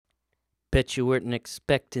Bet you weren't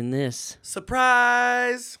expecting this.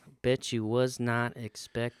 Surprise! Bet you was not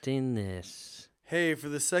expecting this. Hey, for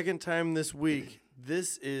the second time this week,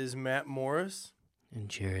 this is Matt Morris And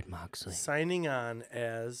Jarrod Moxley. signing on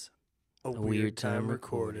as a Weird Time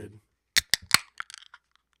Recorded.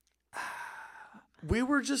 We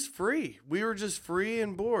were just free. We were just free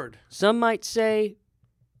and bored. Some might say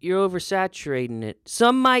you're oversaturating it.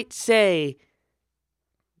 Some might say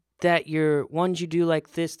that your ones you do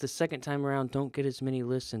like this the second time around don't get as many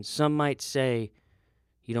listens. Some might say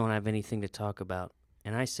you don't have anything to talk about.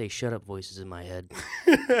 And I say shut up, voices in my head.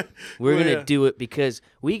 We're going to do it because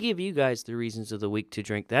we give you guys the reasons of the week to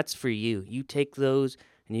drink. That's for you. You take those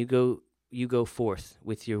and you go forth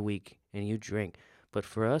with your week and you drink. But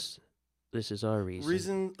for us, this is our reason.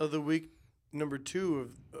 Reason of the week number 2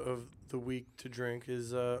 of the week to drink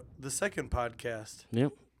is the second podcast.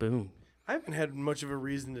 Yep, boom. I haven't had much of a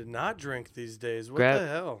reason to not drink these days. What Grab- the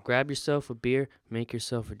hell? Grab yourself a beer, make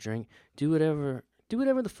yourself a drink, do whatever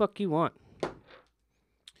the fuck you want.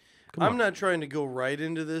 I'm not trying to go right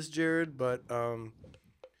into this, Jarrod, but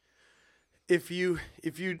if you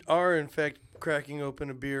are in fact cracking open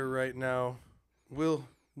a beer right now, we'll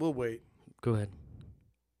wait. Go ahead.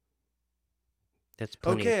 That's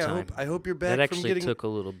plenty of time. I hope you're back. That from actually getting, took a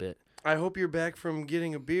little bit. I hope you're back from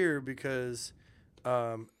getting a beer because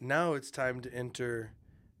now it's time to enter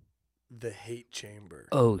the hate chamber.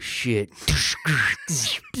 Oh shit!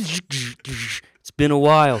 It's been a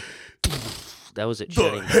while. That was it.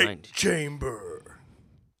 The hate chamber.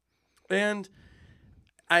 And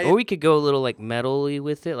or we could go a little like metal-y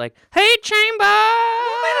with it, like hate chamber.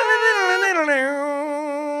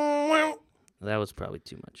 That was probably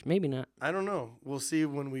too much. Maybe not. I don't know. We'll see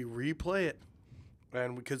when we replay it,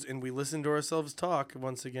 and we listen to ourselves talk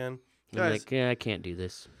once again. Guys, like, yeah, I can't do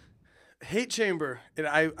this. Hate chamber, and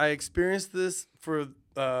I experienced this for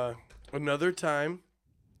another time,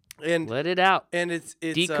 and Let it out. and it's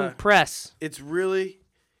Decompress. it's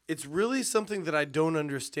really something that I don't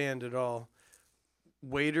understand at all.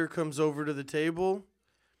 Waiter comes over to the table.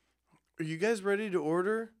 Are you guys ready to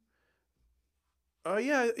order?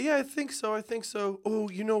 Yeah, I think so. Oh,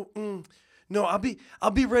 no,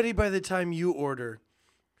 I'll be ready by the time you order.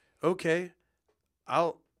 Okay,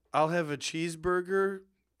 I'll have a cheeseburger,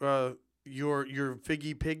 your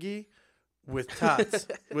figgy piggy, with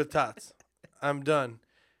tots, I'm done.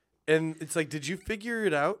 And it's like, did you figure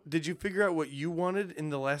it out? Did you figure out what you wanted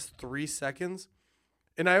in the last 3 seconds?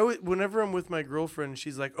 And I always, whenever I'm with my girlfriend,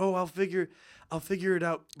 she's like, "Oh, I'll figure it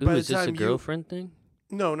out by the time you." Is this a girlfriend thing?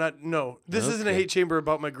 No. This isn't a Okay. hate chamber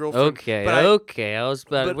about my girlfriend. Okay. but I was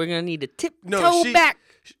about. but- We're gonna need to tiptoe No, back.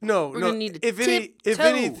 No. We're gonna need to If tiptoe.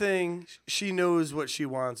 anything, she knows what she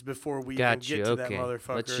wants before we even Gotcha. get to Okay. that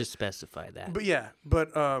motherfucker. Let's just specify that.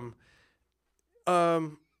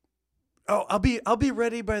 I'll be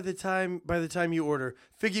ready by the time you order.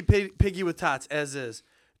 Figgy piggy with tots as is.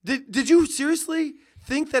 Did you seriously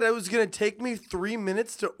think that it was gonna take me 3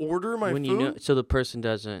 minutes to order my when food? you know, so the person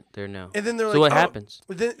doesn't. They're no. And then they're like, so what "Oh." happens?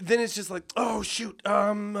 Then it's just like, oh shoot,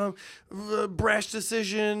 brash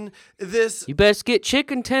decision. This. You best get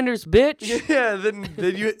chicken tenders, bitch. Yeah,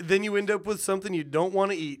 then you end up with something you don't want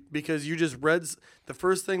to eat because you just read the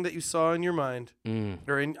first thing that you saw in your mind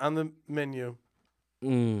or on the menu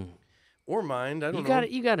or mind. I don't know.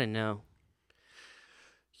 You gotta know.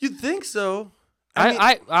 You'd think so.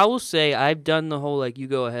 I will say I've done the whole like you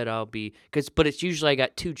go ahead, but it's usually I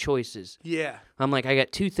got 2 choices. Yeah. I'm like I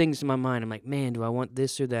got 2 things in my mind. I'm like, man, do I want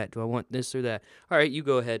this or that? Do I want this or that? All right, you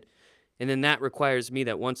go ahead, and then that requires me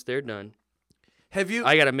that once they're done, I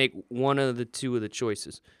got to make one of the 2 of the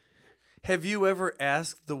choices. Have you ever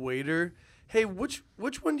asked the waiter, "Hey, which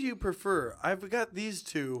one do you prefer? I've got these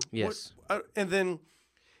 2." Yes. And then,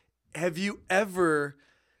 have you ever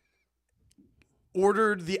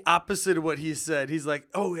ordered the opposite of what he said? He's like,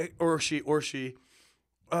 "Oh," or she.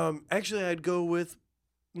 Actually, I'd go with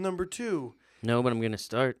number 2. No, but I'm gonna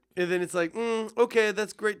start. And then it's like, okay,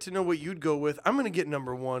 that's great to know what you'd go with. I'm gonna get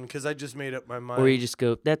number 1 because I just made up my mind. Or you just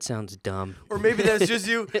go, that sounds dumb. Or maybe that's just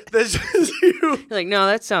you. That's just you. You're like, no,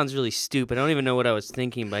 that sounds really stupid. I don't even know what I was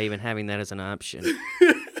thinking by even having that as an option.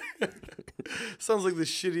 Sounds like the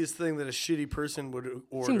shittiest thing that a shitty person would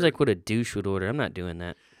order. Seems like what a douche would order. I'm not doing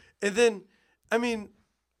that. And then, I mean,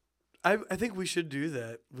 I think we should do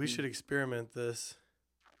that. We should experiment this.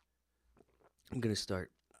 I'm gonna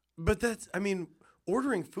start. But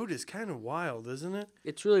ordering food is kind of wild, isn't it?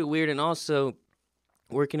 It's really weird, and also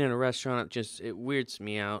working in a restaurant, it weirds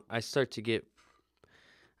me out.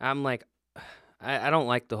 I'm like, I don't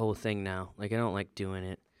like the whole thing now. Like, I don't like doing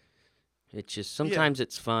it. It's just, sometimes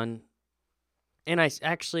it's fun. And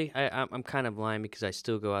I'm kind of lying because I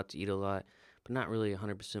still go out to eat a lot, but not really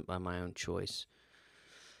 100% by my own choice.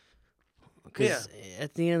 Because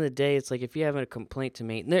at the end of the day, it's like if you have a complaint to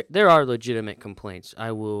make, and there are legitimate complaints,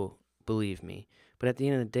 I will believe me. But at the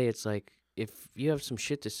end of the day, it's like if you have some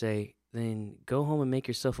shit to say, then go home and make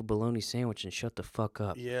yourself a bologna sandwich and shut the fuck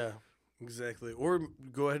up. Yeah, exactly. Or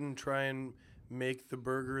go ahead and try and make the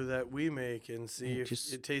burger that we make and see if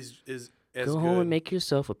it tastes as go good. home and make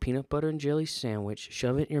yourself a peanut butter and jelly sandwich,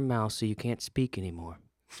 shove it in your mouth so you can't speak anymore.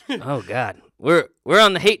 Oh, God. We're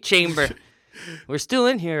on the hate chamber. We're still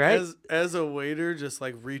in here, right? As a waiter, just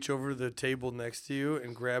like reach over the table next to you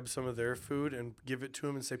and grab some of their food and give it to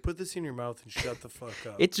them and say, "Put this in your mouth and shut the fuck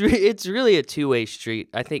up." It's really a two-way street.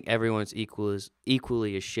 I think everyone's equally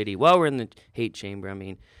as shitty. While we're in the hate chamber, I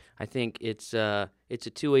mean, I think it's a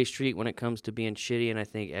two-way street when it comes to being shitty, and I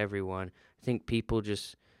think people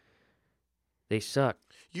just they suck.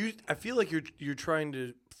 I feel like you're trying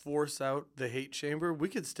to force out the hate chamber. We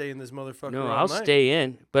could stay in this motherfucker. No, all I'll night. stay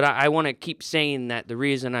in, but I want to keep saying that the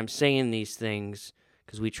reason I'm saying these things,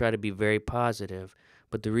 because we try to be very positive,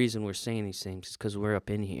 but the reason we're saying these things is because we're up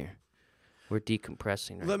in here. We're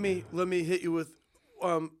decompressing right now. Let me hit you with,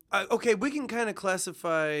 okay, we can kind of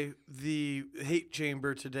classify the hate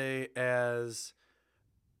chamber today as,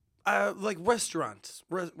 like restaurants.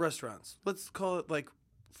 Let's call it like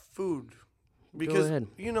food. Because ahead.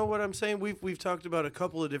 you know what I'm saying? We've talked about a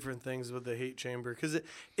couple of different things with the hate chamber because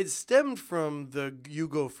it stemmed from the you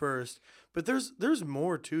go first, but there's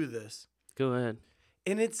more to this. Go ahead.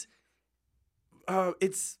 And it's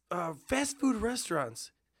fast food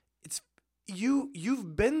restaurants. It's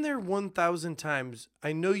you've been there 1,000 times.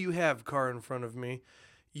 I know you have, car in front of me.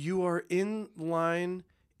 You are in line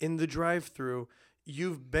in the drive-thru.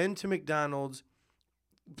 You've been to McDonald's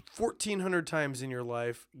 1,400 times in your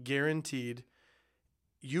life, guaranteed.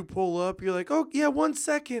 You pull up, you're like, "Oh, yeah, 1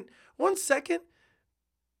 second. 1 second.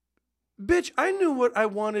 Bitch, I knew what I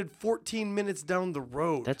wanted 14 minutes down the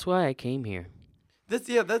road." That's why I came here. That's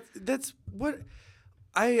what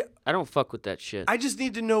I don't fuck with that shit. I just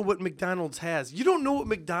need to know what McDonald's has. You don't know what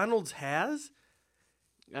McDonald's has?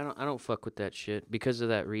 I don't fuck with that shit because of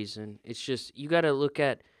that reason. It's just you got to look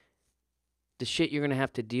at the shit you're going to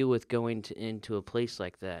have to deal with going into a place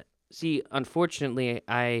like that. See, unfortunately,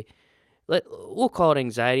 we'll call it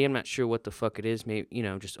anxiety. I'm not sure what the fuck it is. Maybe,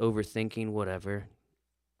 just overthinking, whatever.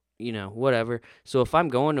 Whatever. So if I'm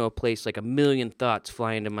going to a place, like a million thoughts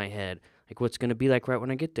fly into my head. Like, what's going to be like right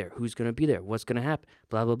when I get there? Who's going to be there? What's going to happen?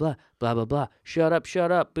 Blah, blah, blah, blah, blah, blah. Shut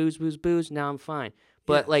up. Booze, booze, booze. Now I'm fine.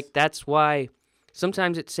 But, that's why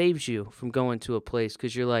sometimes it saves you from going to a place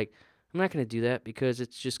because you're like, I'm not going to do that because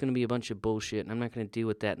it's just going to be a bunch of bullshit, and I'm not going to deal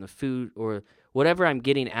with that. And the food or whatever I'm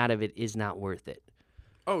getting out of it is not worth it.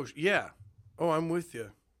 Oh, yeah. Oh, I'm with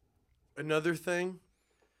you. Another thing,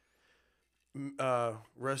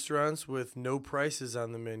 restaurants with no prices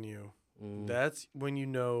on the menu. That's when you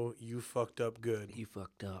know you fucked up good. You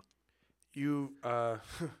fucked up.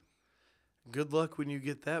 Good luck when you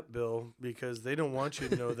get that bill because they don't want you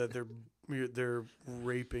to know that they're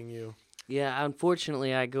raping you. Yeah,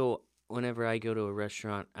 unfortunately, whenever I go to a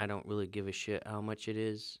restaurant, I don't really give a shit how much it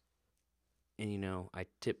is. And, I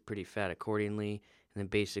tip pretty fat accordingly. And then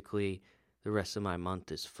basically the rest of my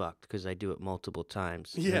month is fucked because I do it multiple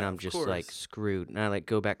times. Yeah, and I'm just like screwed. And I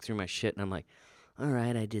go back through my shit and I'm like, all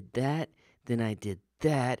right, I did that. Then I did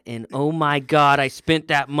that. And oh my God, I spent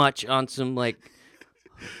that much on some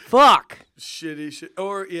fuck. Shitty shit.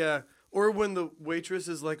 Or when the waitress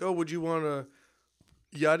is like, "Oh, would you want a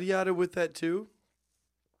yada yada with that too?"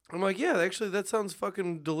 I'm like, "Yeah, actually that sounds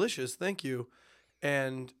fucking delicious. Thank you."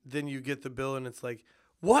 And then you get the bill and it's like,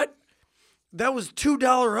 "What? That was $2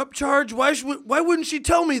 upcharge? Why wouldn't she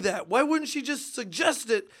tell me that? Why wouldn't she just suggest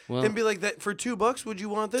it and be like, that for $2, would you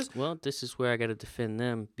want this?" Well, this is where I got to defend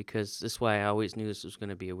them because this is why I always knew this was going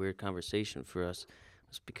to be a weird conversation for us.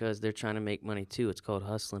 It's because they're trying to make money too. It's called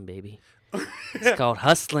hustling, baby. It's called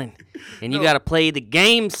hustling. And you got to play the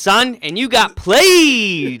game, son, and you got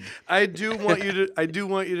played. I do want you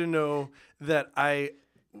to know that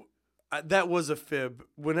that was a fib.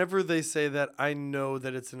 Whenever they say that, I know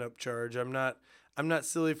that it's an upcharge. I'm not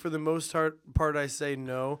silly. For the most part, I say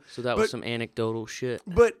no. So that was some anecdotal shit.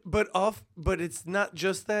 But it's not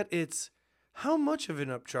just that. It's how much of an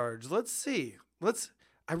upcharge. Let's see.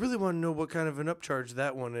 I really want to know what kind of an upcharge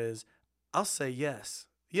that one is. I'll say yes.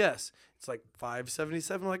 Yes. It's like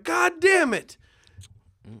 $5.77. I'm like, God damn it.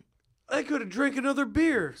 I could have drank another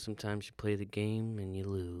beer. Sometimes you play the game and you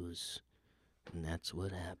lose. And that's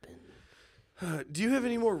what happened. Do you have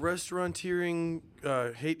any more restauranteering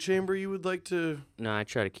hate chamber you would like to? No, I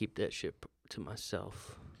try to keep that shit to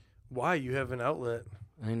myself. Why? You have an outlet.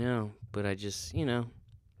 I know, but I just, I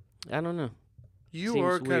don't know. You Seems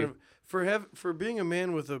are kind weird. of for being a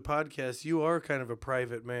man with a podcast. You are kind of a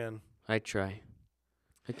private man. I try.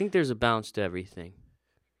 I think there's a balance to everything.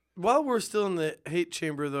 While we're still in the hate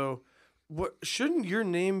chamber, though, what shouldn't your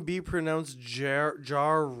name be pronounced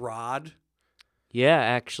Jarrod? Yeah,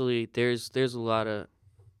 actually, there's a lot of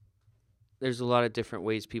different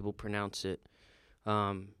ways people pronounce it.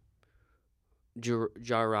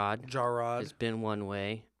 Jarrod has been one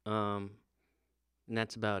way. And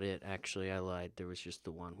that's about it. Actually, I lied. There was just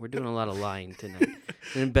the one. We're doing a lot of lying tonight,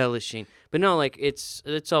 and embellishing. But no, like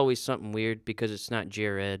it's always something weird because it's not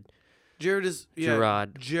Jarrod. Jarrod is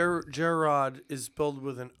Jarrod. Jarrod is spelled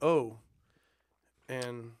with an O.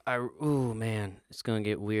 And Oh man, it's gonna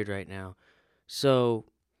get weird right now. So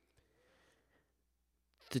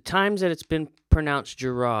the times that it's been pronounced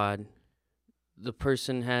Jarrod, the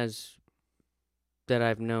person that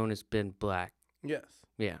I've known has been black. yes.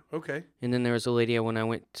 Yeah. Okay. And then there was a lady when I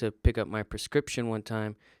went to pick up my prescription one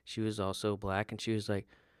time. She was also black, and she was like,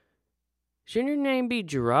 "Shouldn't your name be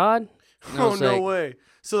Jarrod?" And I Oh, was no like, way.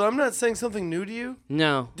 So I'm not saying something new to you?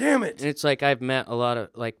 No. Damn it. And it's like I've met a lot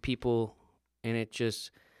of like people, and it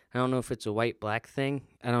just, I don't know if it's a white-black thing.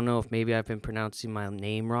 I don't know if maybe I've been pronouncing my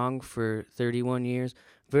name wrong for 31 years.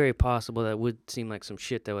 Very possible that would seem like some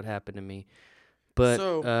shit that would happen to me. But,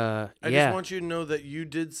 so, I yeah. just want you to know that you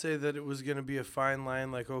did say that it was going to be a fine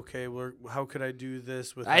line. Like, okay, how could I do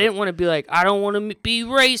this without... I didn't want to be like, I don't want to be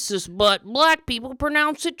racist, but black people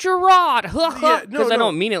pronounce it Jarrod. Yeah, Because I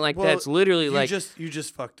don't mean it like Well, that. It's literally you like... you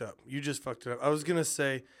just fucked up. You just fucked it up. I was gonna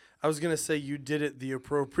say you did it the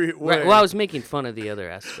appropriate way. Right, well, I was making fun of the other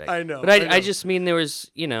aspect. I know. But I just mean there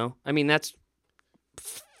was, I mean, that's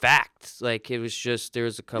fact. Like, it was just, there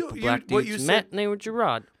was a couple black dudes met, and they were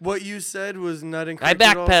Jarrod. What you said was not I incorrect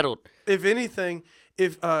at all. backpedaled. If anything,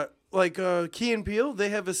 Key and Peele, they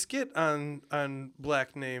have a skit on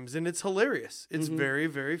black names, and it's hilarious. It's very,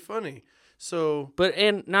 very funny. So,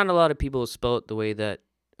 And not a lot of people spell it the way that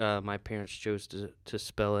my parents chose to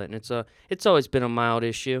spell it, and it's always been a mild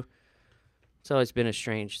issue. It's always been a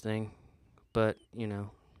strange thing, but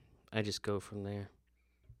I just go from there.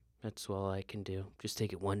 That's all I can do. Just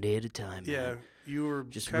take it one day at a time. yeah, man. you were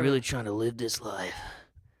Just really trying to live this life.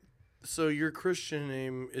 So your Christian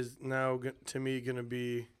name is now to me gonna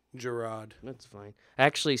be Jarrod. That's fine.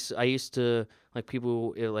 Actually, I used to, like,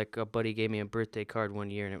 people, like, a buddy gave me a birthday card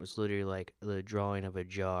one year, and it was literally, like, the drawing of a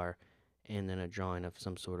jar and then a drawing of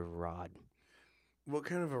some sort of rod. What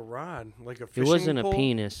kind of a rod? Like a fishing It wasn't pole? a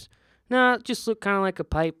penis. No, it just looked kind of like a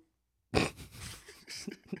pipe. That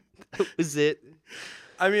was it.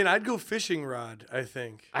 I mean, I'd go fishing rod, I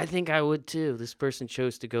think. I think I would, too. This person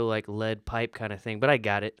chose to go, like, lead pipe kind of thing, but I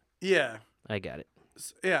got it. Yeah. I got it.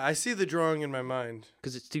 Yeah, I see the drawing in my mind.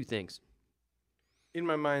 Because it's two things. In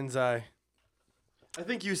my mind's eye. I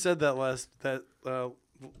think you said that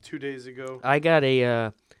 2 days ago.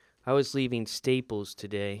 I was leaving Staples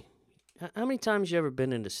today. How many times you ever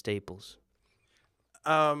been into Staples?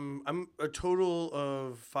 I'm a total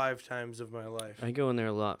of 5 times of my life. I go in there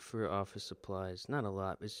a lot for office supplies. Not a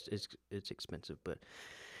lot. It's expensive, but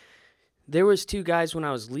there was 2 guys when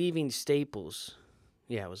I was leaving Staples.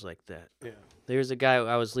 Yeah, it was like that. Yeah. There was a guy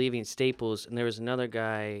I was leaving Staples, and there was another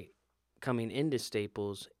guy coming into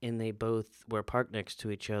Staples, and they both were parked next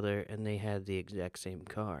to each other, and they had the exact same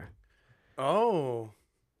car. Oh.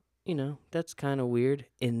 That's kind of weird.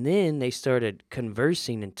 And then they started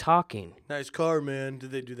conversing and talking. Nice car, man.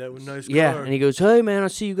 Did they do that with nice car? Yeah, and he goes, "Hey, man, I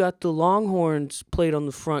see you got the Longhorns plate on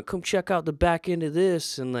the front. Come check out the back end of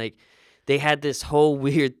this." And, like, they had this whole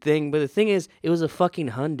weird thing. But the thing is, it was a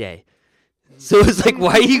fucking Hyundai. So it's like,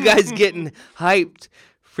 why are you guys getting hyped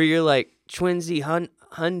for your, like, twinsy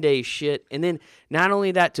Hyundai shit? And then not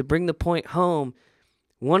only that, to bring the point home,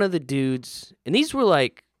 one of the dudes, and these were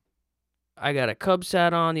like, I got a Cubs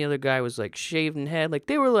hat on. The other guy was, like, shaving head. Like,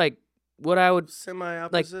 they were, like, what I would...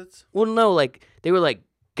 Semi-opposites? Well, no, like, they were, like,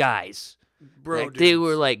 guys. Bro, Like, they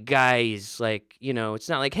were, like, guys. Like, it's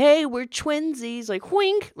not like, hey, we're twinsies. Like,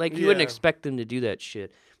 wink. Like, you wouldn't expect them to do that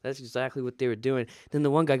shit. That's exactly what they were doing. Then the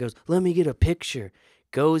one guy goes, "Let me get a picture."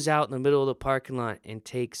 Goes out in the middle of the parking lot and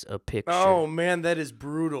takes a picture. Oh, man, that is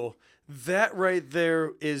brutal. That right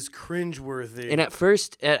there is cringeworthy. And at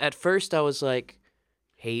first I was like,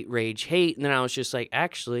 hate, rage, hate. And then I was just like,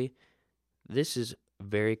 actually, this is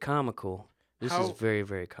very comical. This is very,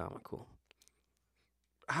 very comical.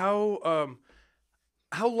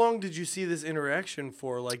 How long did you see this interaction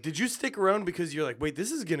for? Like, did you stick around because you're like, wait,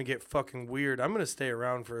 this is going to get fucking weird. I'm going to stay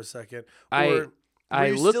around for a second. Or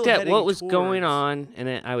I looked at what was going towards- on,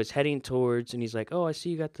 and I was heading towards, and he's like, "Oh, I see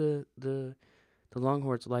you got the the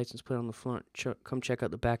Longhorns license plate on the front. Come check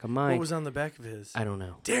out the back of mine. What was on the back of his? I don't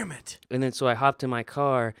know. Damn it. And then so I hopped in my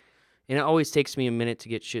car, and it always takes me a minute to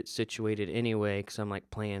get shit situated anyway, because I'm like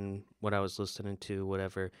playing what I was listening to,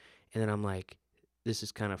 whatever. And then I'm like, this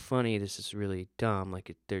is kind of funny. This is really dumb.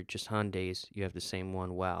 Like, they're just Hyundais. You have the same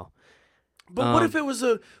one. Wow. But what if it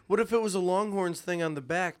was a Longhorns thing on the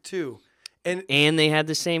back too? And they had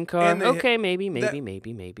the same car? and they ha- Okay, maybe.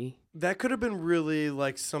 that could have been really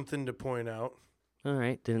like something to point out. All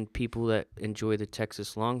right. Then people that enjoy the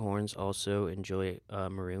Texas Longhorns also enjoy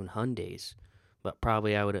maroon Hyundais. But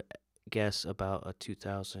probably I would guess about a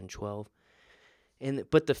 2012.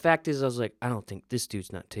 But the fact is, I was like, I don't think this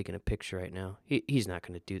dude's not taking a picture right now. He's not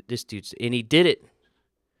going to do this. And he did it.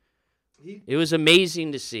 It was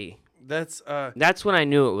amazing to see. That's when I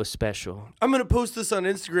knew it was special. I'm gonna post this on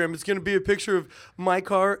Instagram. It's gonna be a picture of my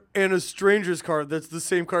car and a stranger's car that's the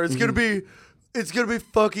same car. It's gonna be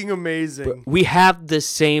fucking amazing. But we have the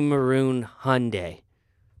same maroon Hyundai.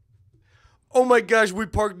 Oh my gosh, we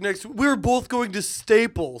parked next. We were both going to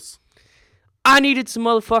Staples. I needed some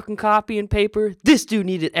motherfucking copy and paper. This dude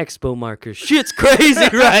needed expo markers. Shit's crazy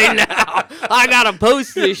right now. I gotta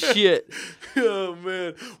post this shit. Oh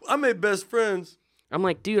man, I made best friends. I'm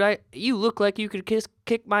like, dude, you look like you could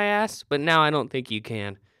kick my ass, but now I don't think you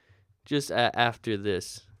can. Just after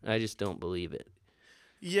this, I just don't believe it.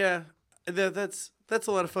 Yeah, that's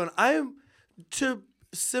a lot of fun. I am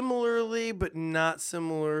similarly, but not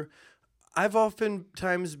similar. I've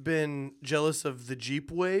oftentimes been jealous of the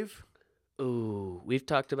Jeep Wave. Ooh, we've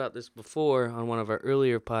talked about this before on one of our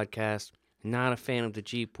earlier podcasts. Not a fan of the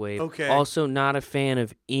Jeep Wave. Okay. Also, not a fan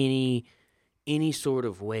of any sort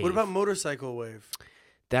of wave. What about motorcycle wave?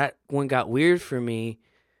 That one got weird for me.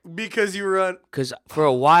 Because you were on... Because for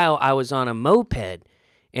a while I was on a moped,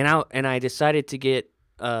 and I decided to get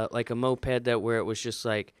like a moped where it was just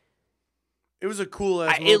like... It was a cool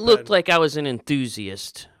ass moped. It looked like I was an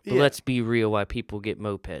enthusiast. But Yeah. let's be real, why people get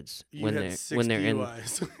mopeds You had 60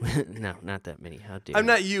 DUIs. in... No, not that many. How dare I'm you?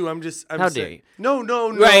 not you. I'm How saying. dare you?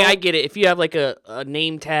 No. Right, I get it. If you have like a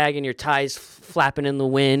name tag and your tie's flapping in the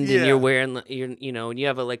wind and Yeah. you're wearing, and you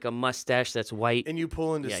have like a mustache that's white. And you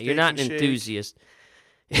pull into Steak you're not an and Shake. enthusiast.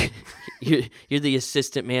 You're the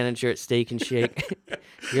assistant manager at Steak and Shake.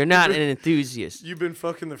 You're not an enthusiast. You've been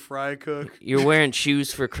fucking the fry cook. You're wearing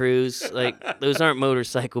shoes for crews. Like, those aren't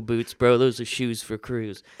motorcycle boots, bro. Those are shoes for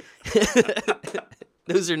crews.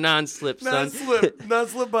 Those are non-slip, son.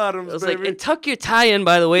 Non-slip bottoms, I was baby. like, and tuck your tie in,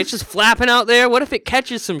 by the way. It's just flapping out there. What if it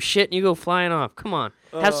catches some shit and you go flying off? Come on.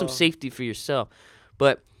 Have some safety for yourself.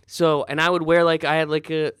 But, and I would wear, I had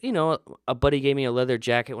a buddy gave me a leather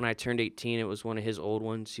jacket when I turned 18. It was one of his old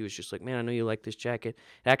ones. He was just like, man, I know you like this jacket.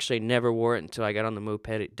 Actually, I never wore it until I got on the moped.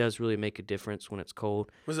 It does really make a difference when it's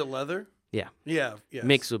cold. Was it leather? Yeah. Yeah. It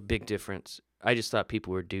makes a big difference. I just thought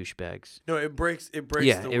people were douchebags. No, it breaks. Yeah,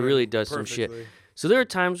 the it word really does perfectly. some shit. So there were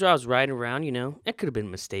times where I was riding around, it could have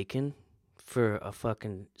been mistaken for a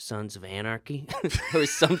fucking Sons of Anarchy or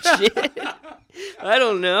some shit. I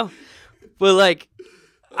don't know. But,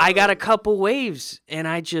 I got a couple waves, and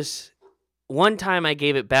one time I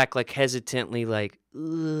gave it back, hesitantly,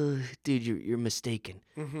 ugh, dude, you're mistaken.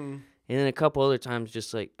 Mm-hmm. And then a couple other times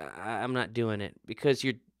just I'm not doing it because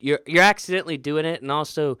you're accidentally doing it, and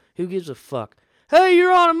also, who gives a fuck? Hey,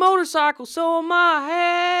 you're on a motorcycle, so am I.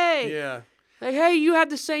 Hey. Yeah. Like, hey, you have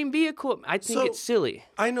the same vehicle. I think it's silly.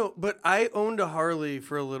 I know, but I owned a Harley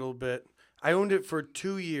for a little bit. I owned it for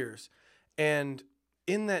 2 years, and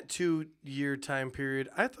in that 2-year time period,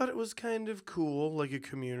 I thought it was kind of cool, like a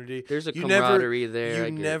community. There's a camaraderie there.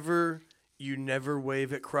 You never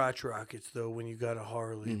wave at crotch rockets though when you got a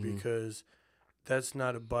Harley because that's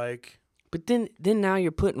not a bike. But then now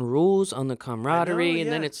you're putting rules on the camaraderie,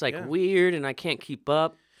 and then it's weird, and I can't keep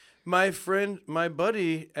up. My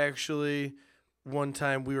buddy, actually, one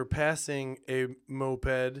time we were passing a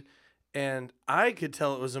moped, and I could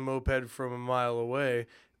tell it was a moped from a mile away,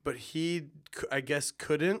 but he, I guess,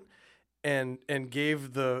 couldn't, and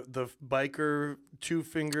gave the biker 2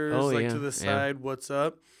 fingers to the side, what's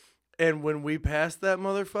up? And when we passed that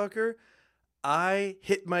motherfucker, I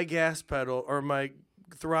hit my gas pedal or my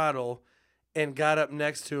throttle and got up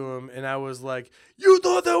next to him, and I was like, "You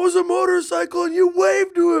thought that was a motorcycle, and you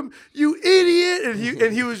waved to him, you idiot!"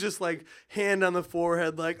 And he was just like, hand on the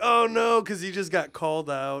forehead, like, "Oh no," because he just got called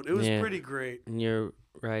out. It was pretty great. And you're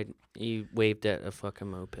right. You waved at a fucking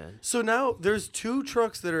moped. So now there's 2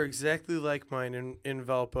 trucks that are exactly like mine in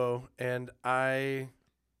Valpo, and I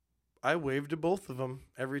wave to both of them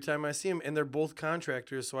every time I see them, and they're both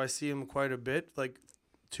contractors, so I see them quite a bit, like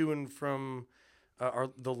to and from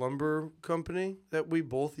the lumber company that we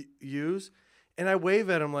both use, and I wave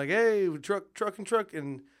at them like, "Hey, truck,"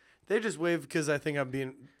 and they just wave because I think I'm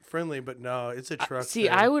being friendly. But no, it's a truck. See,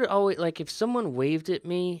 I would always like if someone waved at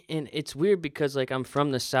me, and it's weird because like I'm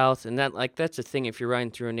from the South, and that's a thing. If you're riding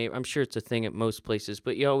through a neighbor, I'm sure it's a thing at most places.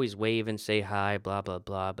 But you always wave and say hi, blah blah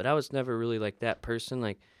blah. But I was never really like that person.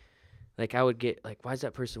 Like I would get like, why is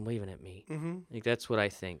that person waving at me? Mm-hmm. Like that's what I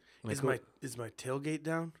think. Like, is my tailgate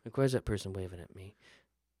down? Like why is that person waving at me?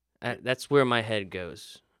 That's where my head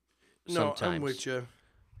goes. No, Sometimes. I'm with you.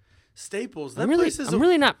 Staples. I'm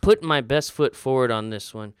really not putting my best foot forward on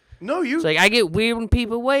this one. No, you. It's like I get weird when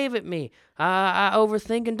people wave at me. I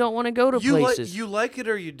overthink and don't want to go to places. You like it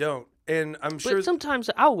or you don't, and I'm sure. But sometimes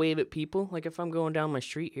I'll wave at people. Like if I'm going down my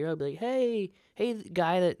street here, I'll be like, "Hey, the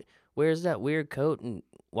guy that wears that weird coat and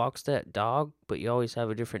walks that dog, but you always have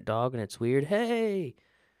a different dog and it's weird. Hey,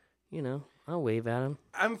 I'll wave at him."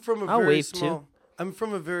 I'm from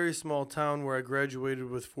a very small town where I graduated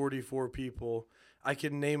with 44 people. I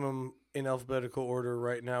can name them in alphabetical order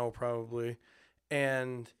right now, probably,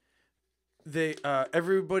 and they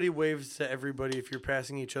everybody waves to everybody if you're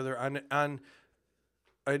passing each other on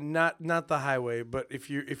not the highway, but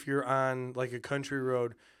if you're on like a country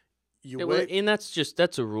road, wave. And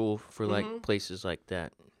that's a rule for like places like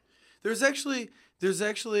that. There's actually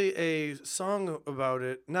a song about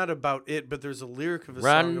it, not about it, but there's a lyric of a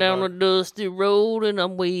Riding song down about a dusty road and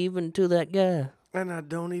I'm waving to that guy. And I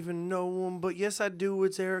don't even know him, but yes I do.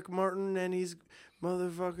 It's Eric Martin, and he's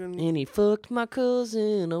motherfucking. And he fucked my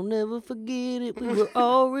cousin, I'll never forget it. We were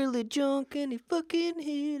all really drunk and he fucking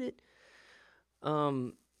hit it.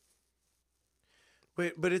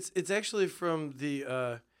 Wait, but it's actually from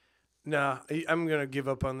the. Nah, I'm gonna give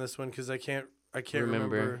up on this one because I can't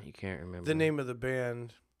remember. You can't remember the name of the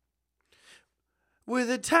band.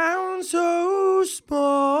 With a town so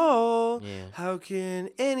small, how can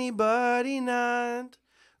anybody not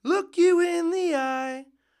look you in the eye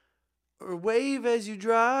or wave as you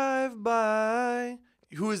drive by?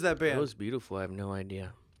 Who is that band? That was beautiful. I have no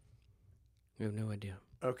idea. We have no idea.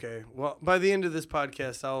 Okay, well, by the end of this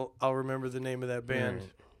podcast, I'll remember the name of that band. Right.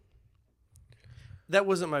 That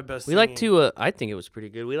wasn't my best. We like to. I think it was pretty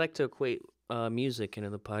good. We like to equate music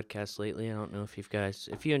into the podcast lately. I don't know if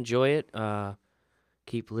you enjoy it,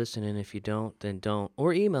 keep listening. If you don't, then don't.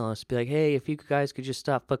 Or email us. Be like, hey, if you guys could just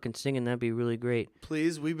stop fucking singing, that'd be really great.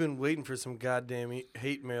 Please, we've been waiting for some goddamn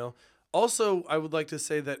hate mail. Also, I would like to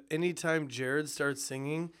say that anytime Jarrod starts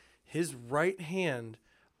singing, his right hand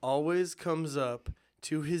always comes up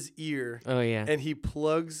to his ear. Oh, yeah. And he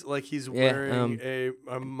plugs like he's wearing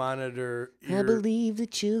a monitor ear. I believe the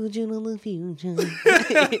children of the future.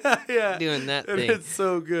 Yeah. Doing that and thing. It's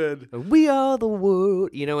so good. We are the world.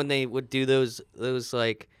 You know when they would do those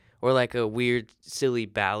like, or like a weird, silly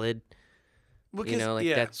ballad? Because,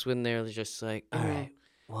 that's when they're just like, all right,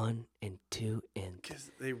 1 and 2 and... Because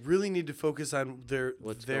they really need to focus on their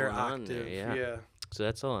octave. Yeah. So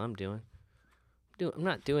that's all I'm doing. I'm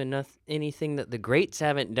not doing anything that the greats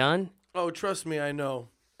haven't done. Oh, trust me, I know.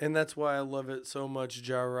 And that's why I love it so much,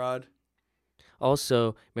 Jarrod.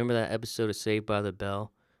 Also, remember that episode of Saved by the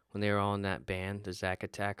Bell when they were all in that band, the Zack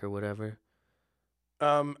Attack or whatever?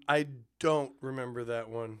 I don't remember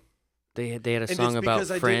that one. They had a song about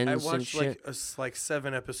friends I watched and shit. like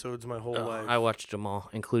 7 episodes my whole life. I watched them all,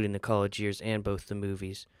 including the college years and both the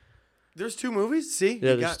movies. There's 2 movies? See?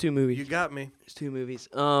 Yeah, there's 2 movies. You got me. There's 2 movies.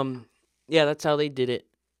 Yeah, that's how they did it.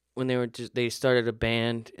 When they started a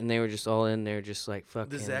band and they were just all in there, just like fucking.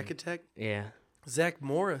 The Zack Attack? Yeah. Zach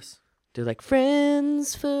Morris. They're like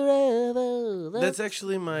friends forever. That's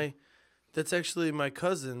actually my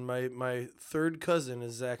cousin. My third cousin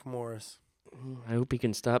is Zach Morris. I hope he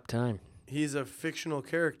can stop time. He's a fictional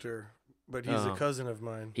character, but he's a cousin of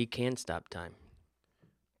mine. He can stop time.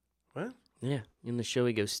 What? Yeah. In the show,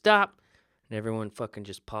 he goes, stop. And everyone fucking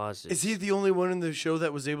just pauses. Is he the only one in the show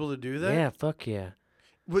that was able to do that? Yeah, fuck yeah.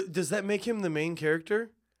 Does that make him the main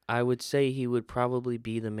character? I would say he would probably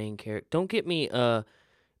be the main character. Don't get me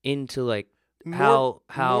into like more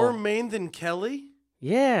how more main than Kelly?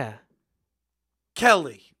 Yeah.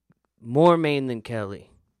 Kelly. More main than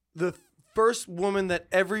Kelly. The first woman that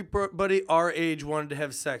everybody our age wanted to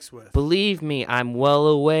have sex with. Believe me, I'm well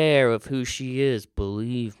aware of who she is.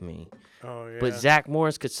 Believe me. Oh yeah. But Zach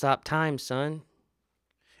Morris could stop time, son.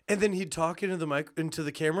 And then he'd talk into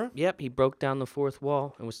the camera? Yep, he broke down the fourth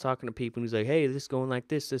wall and was talking to people. And he was like, hey, this is going like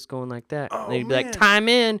this going like that. Oh, and he'd be like, time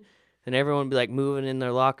in. And everyone would be like moving in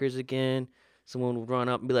their lockers again. Someone would run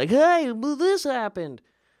up and be like, hey, this happened.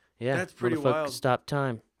 Yeah, that's pretty wild. Could stop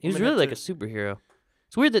time. He was really like a superhero.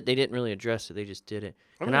 It's weird that they didn't really address it. They just did it.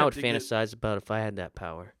 And I would fantasize about if I had that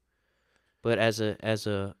power. But as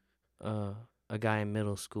a guy in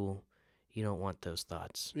middle school, you don't want those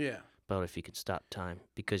thoughts Yeah. about if you can stop time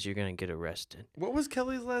because you're going to get arrested. What was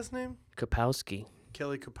Kelly's last name? Kapowski.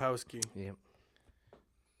 Kelly Kapowski. Yep.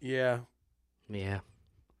 Yeah. Yeah.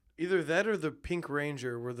 Either that or the Pink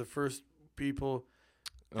Ranger were the first people.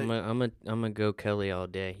 I'm gonna go Kelly all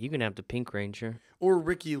day. You can have the Pink Ranger. Or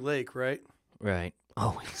Ricky Lake, right? Right.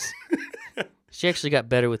 Always. She actually got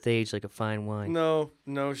better with age, like a fine wine. No,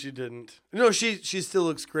 she didn't. No, she still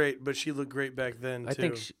looks great, but she looked great back then, too. I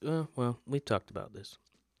think, well, we talked about this.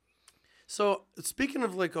 So, speaking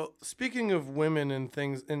of women and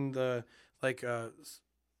things in the, like,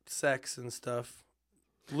 sex and stuff,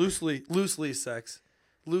 loose sex.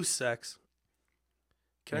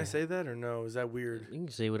 Can I say that or no? Is that weird? You can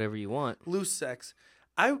say whatever you want. Loose sex.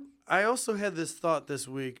 I also had this thought this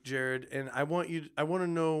week, Jarrod, and I want to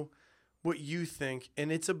know what you think,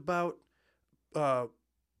 and it's about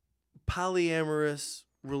polyamorous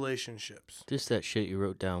relationships. Just that shit you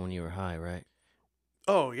wrote down when you were high, right?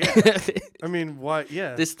 Oh yeah. I mean, why?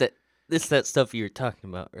 Yeah. This that stuff you were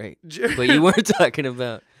talking about, right? Jarrod, But you weren't talking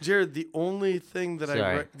about. Jarrod, the only thing that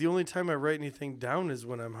Sorry. the only time I write anything down is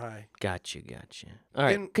when I'm high. Gotcha. All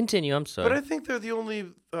right, continue. I'm sorry. But I think they're the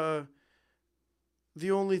only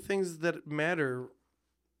things that matter.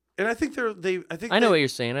 And I think I know what you're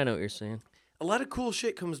saying. A lot of cool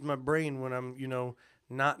shit comes to my brain when I'm,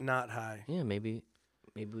 not high. Yeah, maybe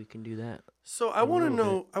we can do that. So I want to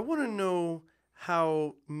know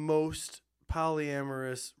how most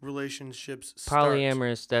polyamorous relationships start.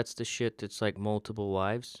 Polyamorous, that's the shit that's like multiple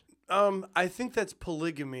wives. I think that's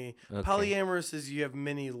polygamy. Okay. Polyamorous is you have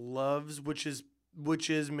many loves, which is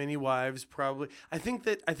many wives probably. I think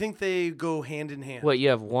they go hand in hand. What, you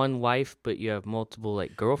have one wife but you have multiple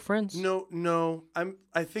like girlfriends? No. I'm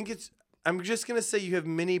just gonna say you have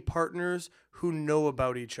many partners who know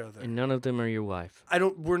about each other. And none of them are your wife.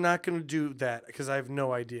 We're not gonna do that because I have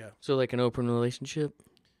no idea. So like an open relationship?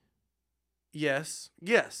 Yes.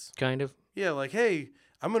 Kind of. Yeah, like, hey,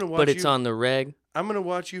 I'm gonna watch. But it's on the reg. I'm gonna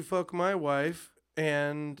watch you fuck my wife,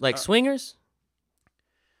 and like swingers.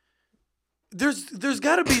 There's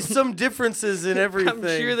got to be some differences in everything. I'm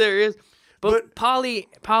sure there is. But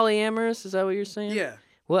polyamorous, is that what you're saying? Yeah.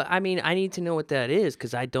 Well, I mean, I need to know what that is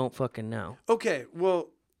because I don't fucking know. Okay, well,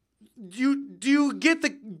 do you get the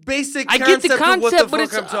basic I concept, get the concept, of what the but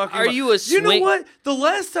fuck I'm talking are about? you a You know what? The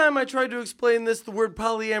last time I tried to explain this, the word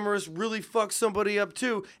polyamorous really fucked somebody up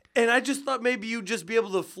too, and I just thought maybe you'd just be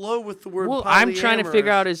able to flow with the word polyamorous. I'm trying to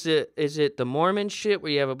figure out, is it the Mormon shit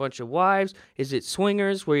where you have a bunch of wives? Is it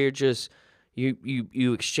swingers where you're just...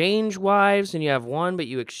 You exchange wives and you have one, but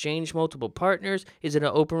you exchange multiple partners? Is it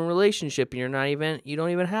an open relationship and you don't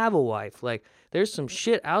even have a wife? Like, there's some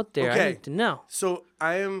shit out there I need to know. So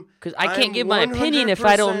because I can't give my opinion if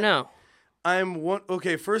I don't know.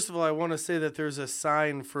 Okay, first of all, I want to say that there's a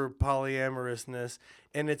sign for polyamorousness,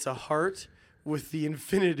 and it's a heart with the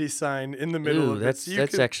infinity sign in the middle of it. So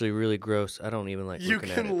that's actually really gross. I don't even like looking at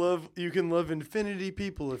it. You can love infinity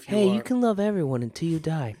people if you want. Hey, you can love everyone until you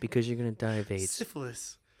die because you're going to die of AIDS.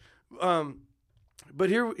 Syphilis.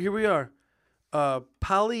 But here we are.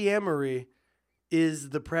 Polyamory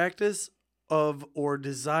is the practice of or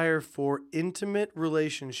desire for intimate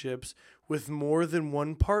relationships with more than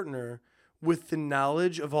one partner with the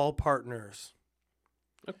knowledge of all partners.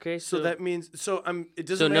 Okay, so that means it doesn't so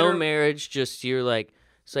matter. No marriage, just you're like,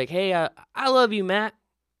 it's like, hey, I love you, Matt,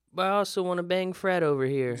 but I also want to bang Fred over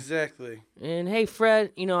here. Exactly. And hey,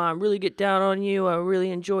 Fred, I really get down on you. I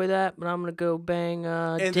really enjoy that, but I'm gonna go bang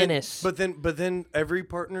Dennis. But then every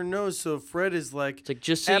partner knows. So Fred is like, it's like,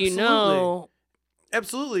 just so you know,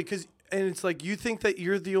 absolutely, and it's like, you think that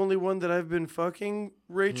you're the only one that I've been fucking,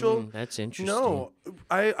 Rachel? That's interesting. No,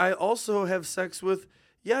 I also have sex with.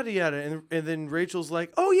 Yada yada, and then Rachel's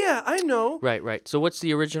like, "Oh yeah, I know." Right. So what's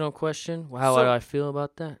the original question? How do I feel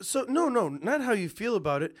about that? So no, not how you feel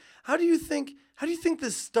about it. How do you think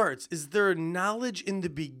this starts? Is there a knowledge in the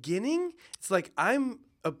beginning? It's like, I'm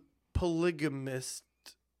a polygamist.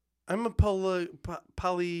 I'm a I'm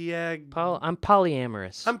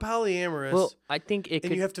polyamorous. I'm polyamorous. Well, I think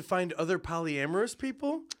and you have to find other polyamorous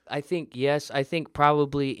people? I think yes. I think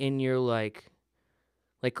probably in your like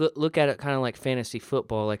look at it kind of like fantasy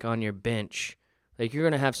football, like on your bench. Like, you're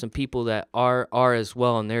going to have some people that are as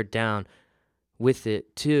well, and they're down with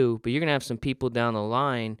it too, but you're going to have some people down the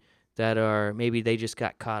line that are, maybe they just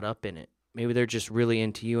got caught up in it. Maybe they're just really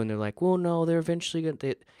into you, and they're like, well, no, they're eventually going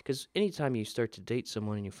to... Because anytime you start to date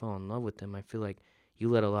someone and you fall in love with them, I feel like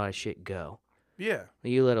you let a lot of shit go. Yeah.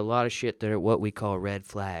 You let a lot of shit that are what we call red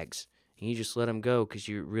flags. And you just let them go because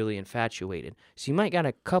you're really infatuated. So you might got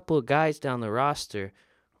a couple of guys down the roster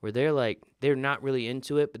where they're like, they're not really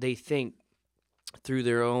into it, but they think through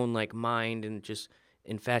their own like mind and just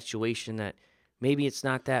infatuation that maybe it's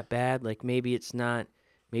not that bad. Like maybe it's not.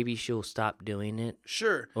 Maybe she'll stop doing it.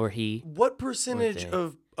 Sure. Or he. What percentage they.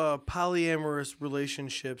 of polyamorous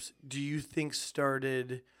relationships do you think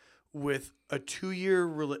started with a 2-year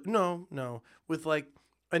with like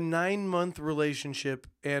a 9-month relationship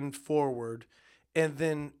and forward, and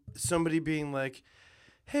then somebody being like,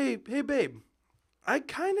 hey babe, I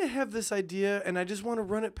kind of have this idea and I just want to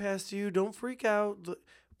run it past you. Don't freak out.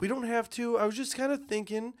 We don't have to. I was just kind of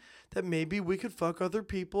thinking that maybe we could fuck other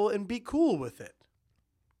people and be cool with it.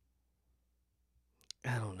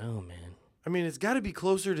 I don't know, man. I mean, it's got to be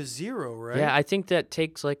closer to 0, right? Yeah, I think that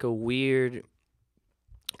takes like a weird,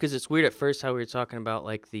 because it's weird at first how we were talking about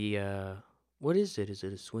like the, what is it? Is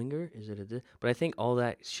it a swinger? Is it a? But I think all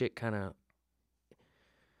that shit kind of.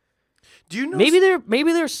 Do you know? Maybe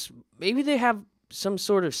they have some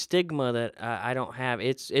sort of stigma that I don't have.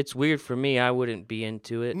 It's weird for me. I wouldn't be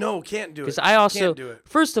into it. No, can't do it. Because I also, can't do it.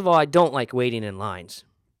 First of all, I don't like waiting in lines.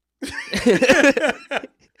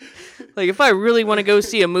 Like, if I really want to go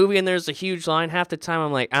see a movie and there's a huge line, half the time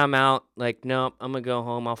I'm like, I'm out. Like, nope, I'm going to go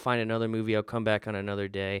home. I'll find another movie. I'll come back on another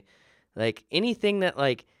day. Like, anything that,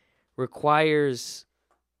 like, requires,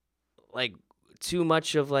 like, too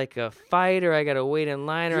much of, like, a fight, or I got to wait in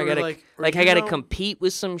line, or I got to, I got to compete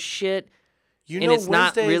with some shit, and it's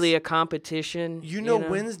not really a competition. You know,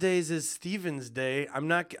 Wednesdays is Steven's Day. I'm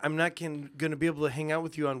not going to be able to hang out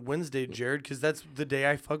with you on Wednesday, Jarrod, because that's the day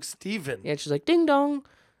I fuck Steven. Yeah, she's like, ding dong.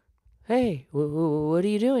 Hey, what are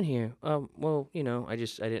you doing here? Well, I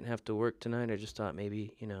didn't have to work tonight. I just thought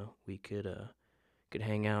maybe, we could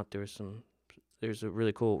hang out. There's a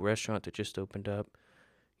really cool restaurant that just opened up.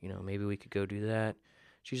 Maybe we could go do that.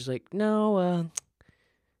 She's like, no,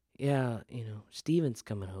 yeah, Steven's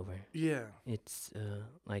coming over. Yeah. It's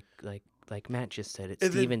like Matt just said, it's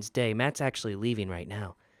Steven's day. Matt's actually leaving right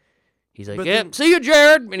now. He's like, yep, see you,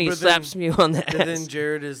 Jarrod, and he slaps me on the ass. And then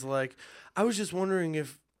Jarrod is like, I was just wondering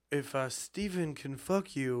if Steven can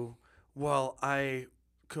fuck you while I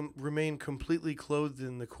remain completely clothed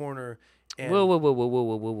in the corner. And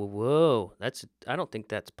Whoa! I don't think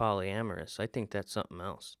that's polyamorous. I think that's something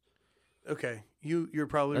else. Okay, you're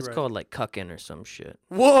probably that's right. Called like cucking or some shit.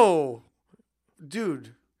 Whoa,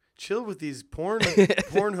 dude, chill with these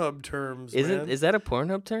Pornhub terms. Is that a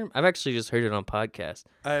Pornhub term? I've actually just heard it on podcasts.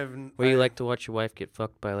 You like to watch your wife get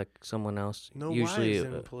fucked by like someone else. No usually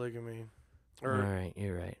wives in polygamy. All right,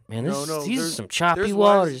 you're right, man. These are some choppy waters.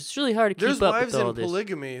 Waters. It's really hard to keep up with all this. There's wives in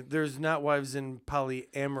polygamy. There's not wives in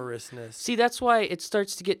polyamorousness. See, that's why it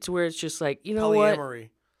starts to get to where it's just like, polyamory.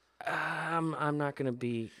 What? I'm not gonna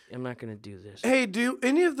do this. Hey, do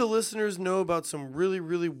any of the listeners know about some really,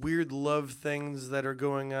 really weird love things that are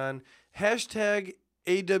going on?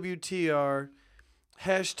 #AWTR.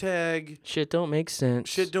 Shit don't make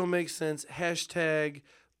sense.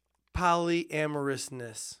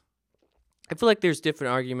 #polyamorousness. I feel like there's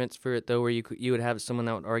different arguments for it, though, where you would have someone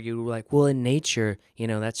that would argue, like, well, in nature,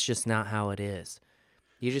 that's just not how it is.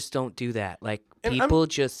 You just don't do that. Like, people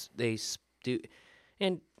they do,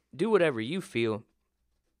 and do whatever you feel,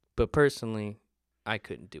 but personally, I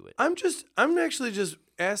couldn't do it. I'm actually just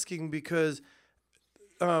asking because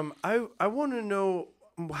I want to know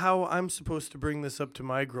how I'm supposed to bring this up to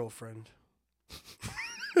my girlfriend.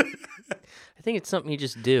 I think it's something you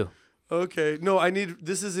just do. Okay. No,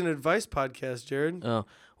 this is an advice podcast, Jarrod. Oh,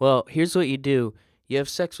 well, here's what you do. You have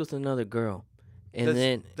sex with another girl.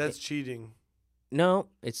 And that's cheating. No,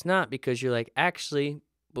 it's not, because you're like, actually,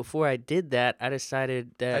 before I did that, I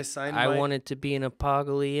decided that I wanted to be in a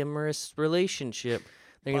polyamorous relationship.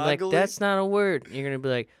 Then you're like, that's not a word. You're going to be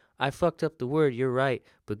like, I fucked up the word. You're right.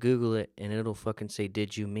 But Google it, and it'll fucking say,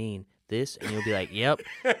 did you mean this? And you'll be like, yep.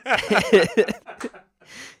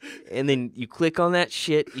 And then you click on that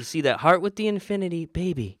shit. You see that heart with the infinity.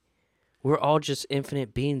 Baby, we're all just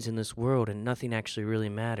infinite beings in this world, and nothing actually really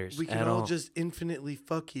matters. We can all just infinitely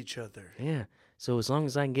fuck each other. Yeah. So as long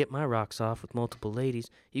as I can get my rocks off with multiple ladies,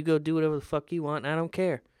 you go do whatever the fuck you want, and I don't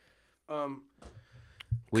care.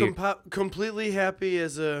 Completely happy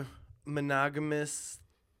as a monogamous,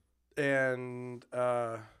 and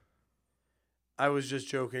I was just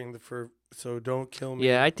joking. So don't kill me.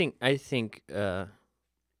 Yeah, I think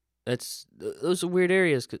those are weird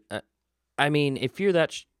areas. 'Cause, I mean, if you're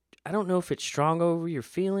that, I don't know if it's strong over your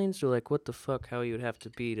feelings, or like what the fuck, how you would have to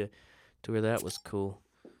be to where that was cool.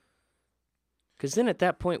 Because then at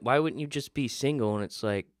that point, why wouldn't you just be single and it's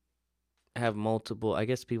like have multiple? I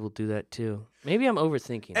guess people do that too. Maybe I'm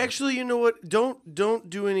overthinking. Actually, you know what? Don't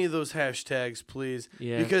do any of those hashtags, please.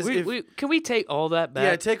 Yeah. Because can we take all that back?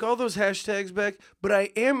 Yeah, take all those hashtags back. But I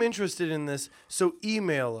am interested in this, so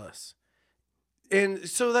email us. And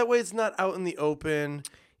so that way it's not out in the open.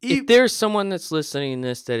 If there's someone that's listening to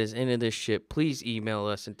this that is into this shit, please email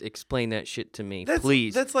us and explain that shit to me.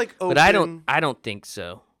 Please. That's like open. But I don't think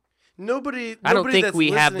so. Nobody I don't think that's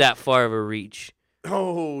we have listening- that far of a reach.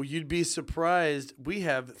 Oh, you'd be surprised. We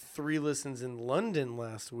have 3 listens in London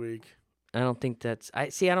last week. I don't think that's. I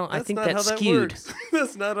think not that's how skewed. That works.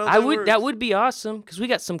 That's not how that works. That would be awesome because we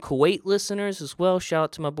got some Kuwait listeners as well. Shout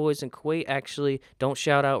out to my boys in Kuwait. Actually, don't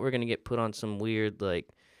shout out. We're gonna get put on some weird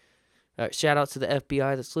shout out to the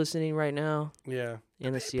FBI that's listening right now. Yeah.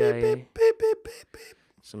 And the Beep, CIA. beep, beep, beep, beep, beep.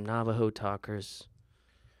 Some Navajo talkers.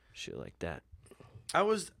 Shit like that. I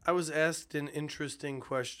was asked an interesting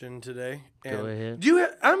question today. And Go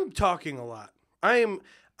ahead. I'm talking a lot. I'm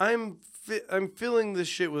filling this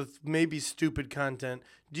shit with maybe stupid content.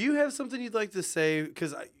 Do you have something you'd like to say?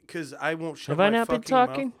 Because I won't shut my Have I not been fucking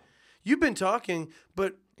talking? mouth. You've been talking,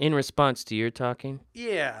 but In response to your talking?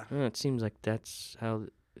 yeah. It seems like that's how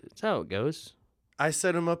it goes. I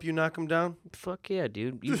set him up, you knock him down? Fuck yeah,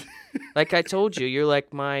 dude. You, like I told you, you're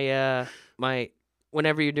like my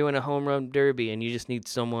whenever you're doing a home run derby and you just need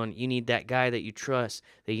someone, you need that guy that you trust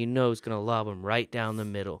that you know is going to lob them right down the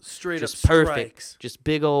middle. Straight just up perfect. strikes. Just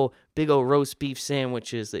big old roast beef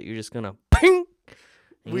sandwiches that you're just going to ping.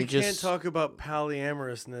 We can't talk about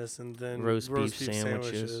polyamorousness and then roast beef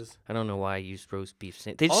sandwiches. I don't know why I used roast beef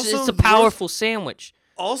sandwich. Also, It's a powerful sandwich.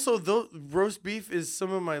 Also, roast beef is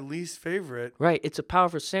some of my least favorite. Right. It's a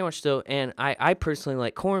powerful sandwich, though, and I personally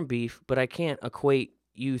like corned beef, but I can't equate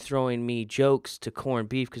you throwing me jokes to corned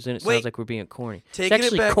beef because then it sounds like we're being corny. It's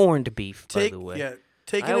actually corned beef, by the way. Yeah,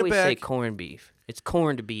 taking I always it back. say corned beef. It's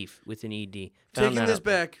corned beef with an ED. Taking this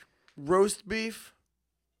back, roast beef,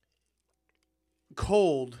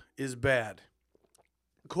 cold is bad.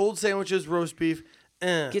 Cold sandwiches, roast beef,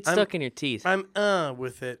 Get stuck in your teeth. I'm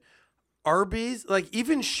with it. Arby's, like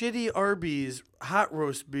even shitty Arby's hot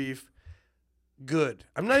roast beef, good.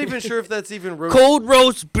 I'm not even sure if that's even roast. Cold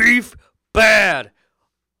roast beef, bad.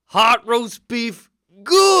 Hot roast beef,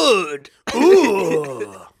 good.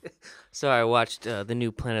 Ooh. Sorry, I watched the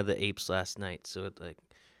new Planet of the Apes last night, so it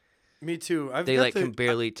Me too. they can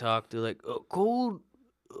barely talk. They're like, cold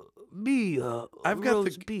beef. I've got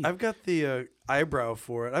roast beef. I've got the eyebrow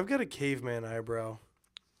for it. I've got a caveman eyebrow.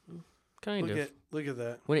 Kind of. Look at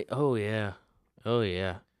that. Oh yeah.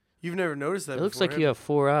 You've never noticed that. It looks like you have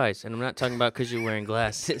 4 eyes, and I'm not talking about because you're wearing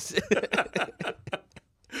glasses.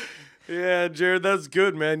 Yeah, Jarrod, that's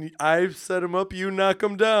good, man. I set him up, you knock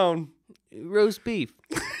him down. Roast beef.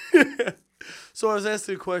 So I was asked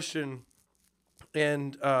a question,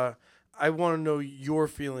 and I want to know your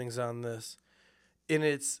feelings on this. And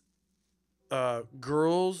it's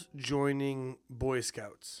girls joining Boy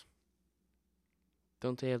Scouts.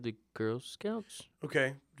 Don't they have the Girl Scouts?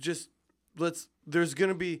 Okay, there's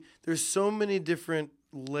so many different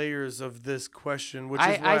layers of this question, which is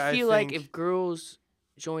why I feel think, like if girls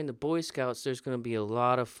join the Boy Scouts, there's going to be a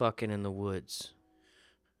lot of fucking in the woods.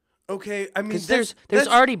 Okay, I mean, because there's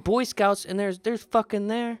already Boy Scouts and there's fucking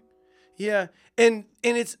there. Yeah, and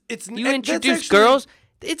it's you introduce girls.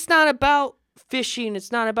 It's not about fishing.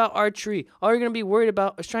 It's not about archery. All you're gonna be worried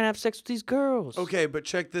about is trying to have sex with these girls. Okay, but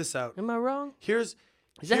check this out. Am I wrong?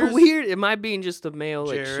 Is that weird? Am I being just a male?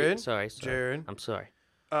 Jarrod, Sorry. Jarrod. I'm sorry.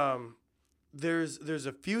 There's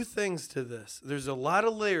a few things to this. There's a lot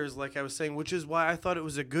of layers, like I was saying, which is why I thought it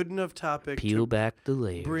was a good enough topic Peel back the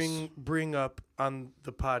layers. Bring up on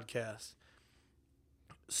the podcast.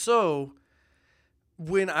 So,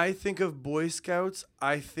 when I think of Boy Scouts,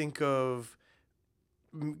 I think of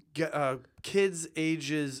kids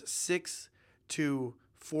ages 6 to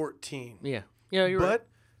 14. Yeah, you're right.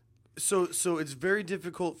 So it's very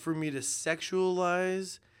difficult for me to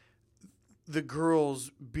sexualize the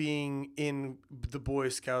girls being in the Boy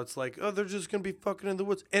Scouts, like, oh, they're just gonna be fucking in the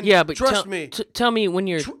woods. And yeah, but trust me, tell me when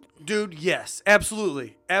you're, dude. Yes,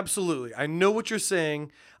 absolutely. I know what you're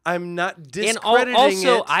saying. I'm not discrediting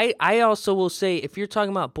also, it. I also will say, if you're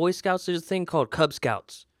talking about Boy Scouts, there's a thing called Cub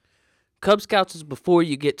Scouts. Cub Scouts is before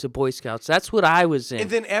you get to Boy Scouts. That's what I was in. And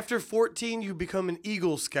then after 14, you become an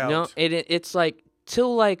Eagle Scout. No, it's like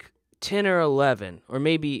till like 10 or 11, or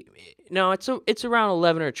maybe no, it's around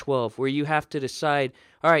 11 or 12 where you have to decide.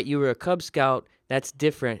 All right, you were a Cub Scout. That's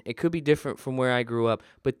different. It could be different from where I grew up.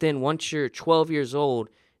 But then once you're 12 years old,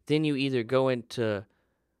 then you either go into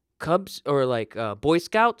Cubs or like Boy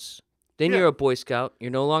Scouts. Then you're a Boy Scout.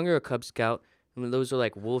 You're no longer a Cub Scout. I mean, those are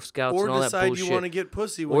like Wolf Scouts and all that bullshit. Or decide you want to get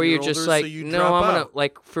pussy when or you're you're just older, like, so you no, drop I'm gonna out.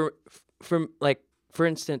 like for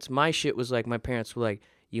instance, my shit was like my parents were like,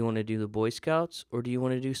 you want to do the Boy Scouts or do you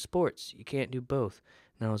want to do sports? You can't do both.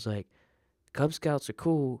 And I was like, Cub Scouts are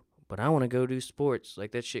cool, but I want to go do sports.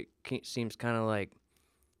 Like, that shit seems kind of like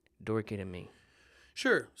dorky to me.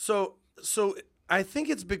 Sure. So I think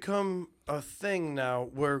it's become a thing now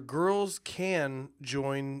where girls can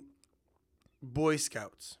join Boy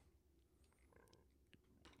Scouts.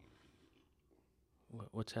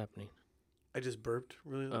 What's happening? I just burped.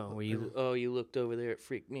 Really? You looked over there. It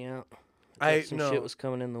freaked me out. Some know shit was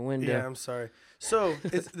coming in the window. Yeah, I'm sorry. So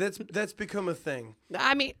that's become a thing.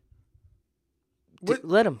 I mean,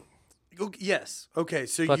 let him. Yes. Okay.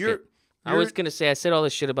 So Fuck you're. it. I was gonna say I said all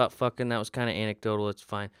this shit about fucking. That was kind of anecdotal. It's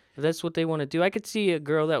fine. If that's what they want to do, I could see a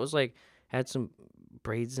girl that was like had some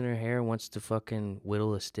braids in her hair and wants to fucking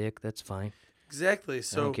whittle a stick. That's fine. Exactly.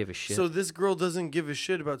 So I don't give a shit. So this girl doesn't give a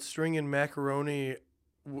shit about stringing macaroni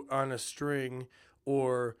on a string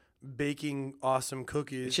or baking awesome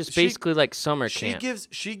cookies. It's just basically like summer camp.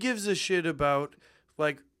 She gives a shit about,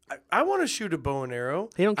 like, I want to shoot a bow and arrow.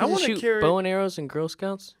 They don't get to shoot bow and arrows in Girl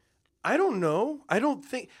Scouts? I don't know. I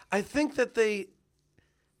think that they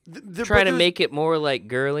try to make it more like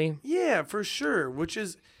girly. Yeah, for sure. Which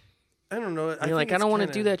is, I don't know. You're like, I don't want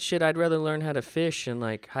to do that shit. I'd rather learn how to fish and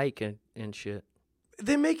like hike and shit.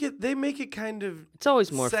 They make it kind of. It's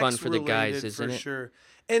always more fun for the guys, isn't it? For sure.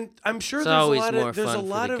 And I'm sure it's there's always a lot more of there's fun a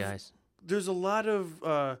lot for of the guys. There's a lot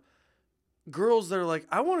of girls that are like,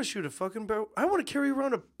 I want to shoot a fucking bow. I want to carry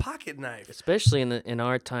around a pocket knife. Especially in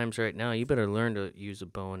our times right now, you better learn to use a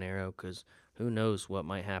bow and arrow because who knows what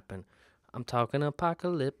might happen. I'm talking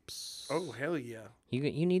apocalypse. Oh hell yeah!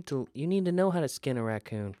 You need to know how to skin a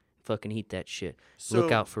raccoon. Fucking eat that shit. So,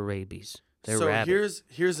 look out for rabies. They're rabid.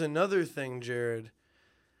 Here's another thing, Jarrod.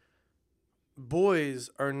 Boys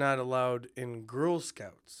are not allowed in Girl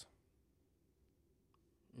Scouts.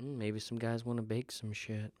 Maybe some guys want to bake some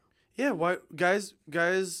shit. Yeah, why guys?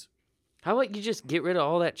 How about you just get rid of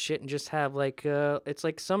all that shit and just have like it's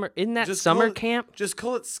like summer. Isn't that just summer camp? Just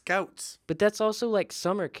call it Scouts. But that's also like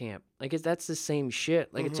summer camp. Like that's the same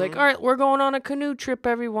shit. Like it's like, all right, we're going on a canoe trip,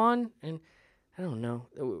 everyone. And I don't know.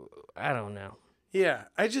 Yeah,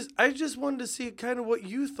 I just wanted to see kind of what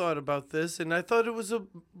you thought about this, and I thought it was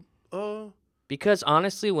because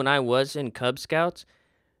honestly, when I was in Cub Scouts,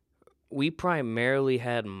 we primarily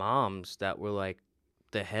had moms that were like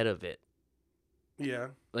the head of it. Yeah.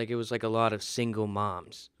 Like it was like a lot of single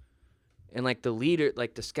moms. And like the leader,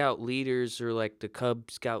 like the scout leaders or like the Cub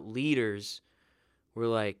Scout leaders were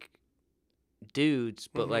like dudes,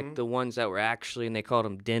 but like the ones that were actually, and they called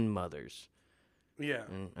them den mothers. Yeah.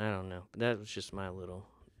 And I don't know. But that was just my little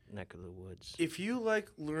neck of the woods. If you like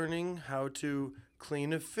learning how to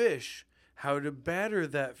clean a fish, how to batter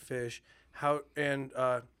that fish, and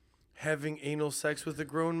having anal sex with a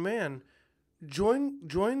grown man, join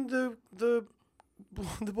the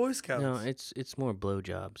Boy Scouts. No, it's more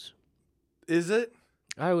blowjobs. Is it?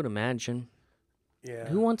 I would imagine. Yeah.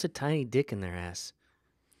 Who wants a tiny dick in their ass?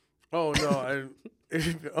 Oh no!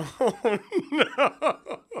 Oh no!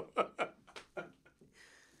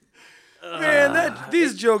 Man,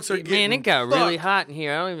 these jokes are getting man. It got fucked. really hot in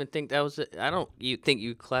here. I don't even think that was. You think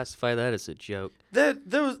you classify that as a joke?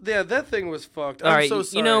 That thing was fucked. All I'm right, so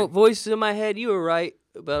sorry. You know, voices in my head. You were right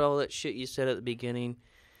about all that shit you said at the beginning.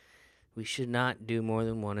 We should not do more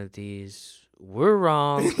than one of these. We're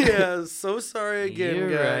wrong. Yeah, so sorry again,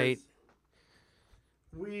 You're guys. right.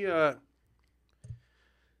 We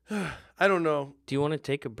I don't know. Do you want to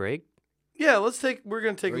take a break? Yeah, we're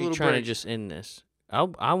gonna take a little break. Or are you trying to just end this?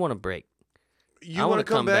 I want a break. You want to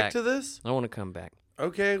come back to this? I want to come back.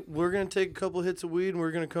 Okay, we're gonna take a couple hits of weed and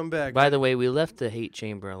we're gonna come back. By the way, we left the hate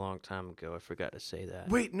chamber a long time ago. I forgot to say that.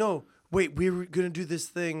 Wait, we were gonna do this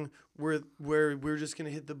thing where we're just gonna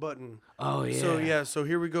hit the button. Oh yeah. So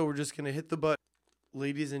here we go. We're just gonna hit the button.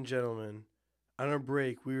 Ladies and gentlemen, on our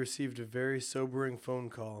break, we received a very sobering phone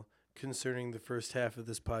call concerning the first half of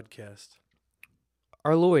this podcast.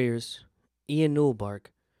 Our lawyers, Ian Newellbark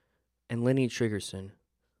and Lenny Triggerson,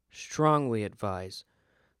 strongly advise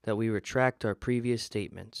that we retract our previous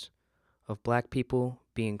statements of black people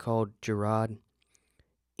being called Jarrod,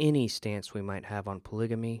 any stance we might have on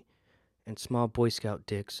polygamy, and small Boy Scout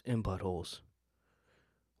dicks and buttholes.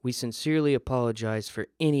 We sincerely apologize for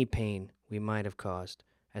any pain we might have caused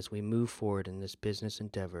as we move forward in this business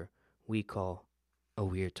endeavor we call A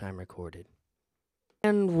Weird Time Recorded.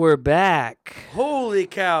 And we're back. Holy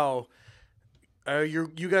cow! You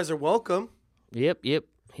guys are welcome. Yep.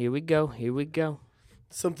 Here we go.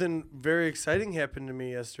 Something very exciting happened to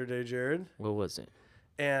me yesterday, Jarrod. What was it?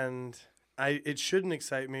 And it shouldn't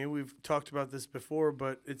excite me. We've talked about this before,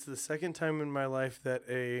 but it's the second time in my life that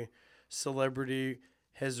a celebrity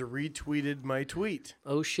has retweeted my tweet.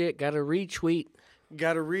 Oh shit, got a retweet.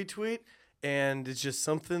 and it's just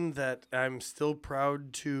something that I'm still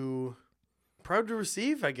proud to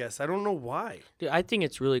receive, I guess. I don't know why. Dude, I think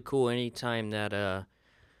it's really cool anytime that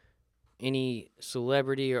any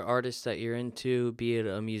celebrity or artist that you're into, be it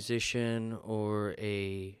a musician or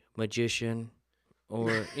a magician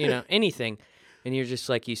or, anything, and you're just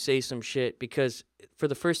like, you say some shit, because for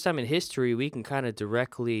the first time in history, we can kind of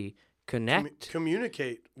directly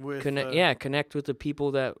communicate with connect with the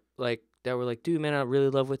people that were like, dude, man, I really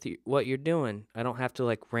love what you're doing. I don't have to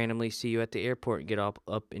like randomly see you at the airport and get up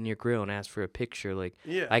in your grill and ask for a picture. Like,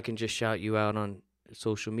 I can just shout you out on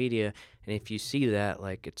social media, and if you see that,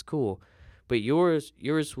 like, it's cool. But yours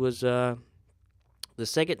was the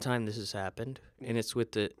second time this has happened, and it's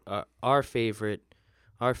with our favorite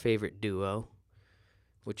duo,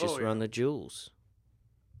 which is Run the Jewels.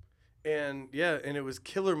 And it was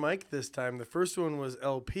Killer Mike this time. The first one was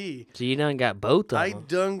LP. So you done got both of them. I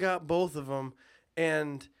done got both of them,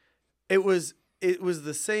 and it was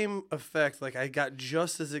the same effect. Like, I got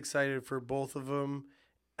just as excited for both of them,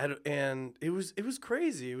 and it was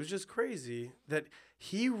crazy. It was just crazy that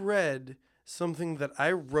he read something that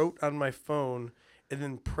I wrote on my phone and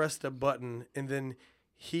then pressed a button, and then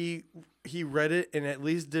he read it and at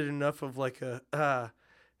least did enough of like a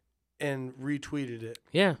and retweeted it.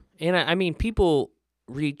 Yeah, and I mean, people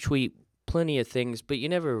retweet plenty of things, but you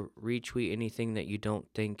never retweet anything that you don't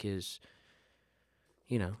think is,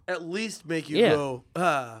 at least make you go,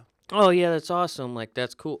 ah. Oh yeah, that's awesome. Like,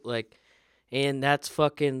 that's cool. Like, and that's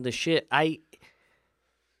fucking the shit. I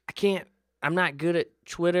can't. I'm not good at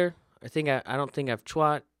Twitter. I don't think I've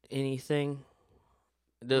twat anything.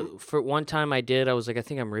 For one time I did. I was like, I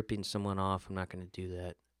think I'm ripping someone off. I'm not gonna do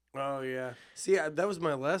that. Oh yeah. See, that was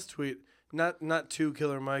my last tweet. Not to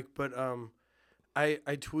Killer Mike, but I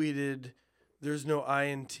tweeted, "There's no I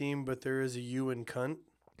in team, but there is a U in cunt."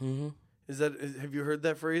 Mm-hmm. Have you heard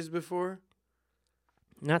that phrase before?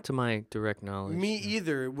 Not to my direct knowledge. Me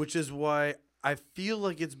either, which is why I feel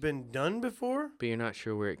like it's been done before. But you're not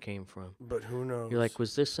sure where it came from. But who knows? You're like,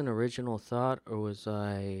 was this an original thought, or was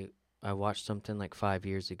I watched something like 5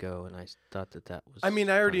 years ago and I thought that was... I mean,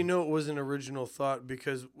 I already know it was an original thought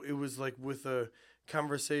because it was like with a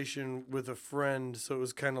conversation with a friend. So it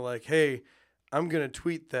was kind of like, hey, I'm going to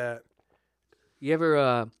tweet that. You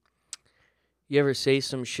ever say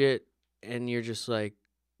some shit and you're just like,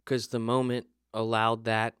 because the moment allowed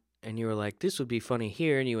that, and you were like, this would be funny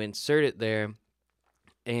here, and you insert it there,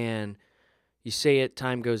 and you say it,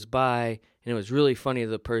 time goes by, and it was really funny to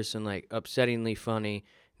the person, like upsettingly funny.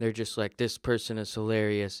 They're just like, this person is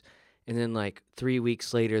hilarious. And then like 3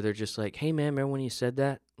 weeks later, they're just like, hey man, remember when you said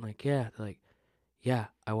that? I'm like, yeah. They're like, yeah,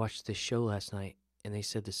 I watched this show last night and they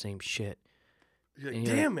said the same shit. You're like,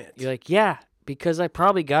 damn it. You're like, yeah, because I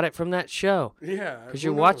probably got it from that show. Yeah. Because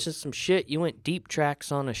you're watching some shit. You went deep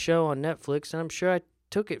tracks on a show on Netflix, and I'm sure I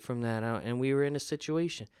took it from that out, and we were in a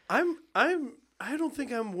situation. I don't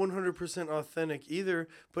think I'm 100% authentic either,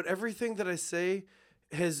 but everything that I say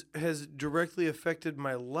has directly affected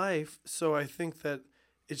my life, so I think that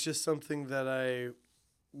it's just something that I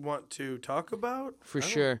want to talk about. For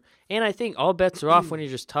sure. And I think all bets are off when you're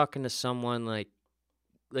just talking to someone, like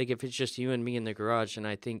if it's just you and me in the garage, and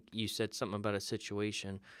I think you said something about a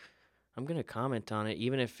situation, I'm going to comment on it,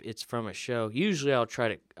 even if it's from a show. Usually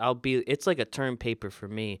it's like a term paper for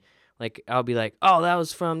me. Like, I'll be like, oh, that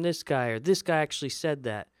was from this guy, or this guy actually said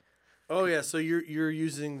that. Oh, yeah, so you're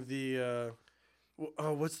using the...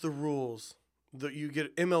 what's the rules? You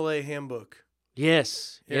get MLA handbook.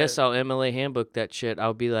 Yes. Yeah. Yes, I'll MLA handbook that shit.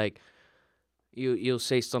 I'll be like, you'll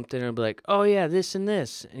say something and I'll be like, oh yeah, this and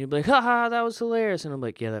this. And you'll be like, haha, that was hilarious. And I'm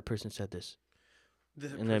like, yeah, that person said this.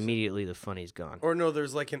 And then immediately the funny's gone. Or no,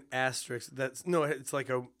 there's like an asterisk. It's like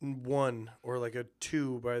a 1 or like a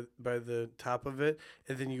 2 by the top of it.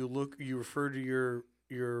 And then you refer to your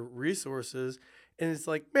resources. And it's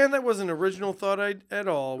like, man, that wasn't an original thought at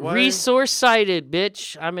all. Why? Resource cited,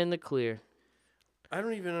 bitch. I'm in the clear. I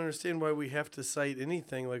don't even understand why we have to cite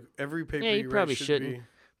anything. Like, every paper you probably shouldn't. be.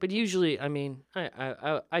 But usually, I mean,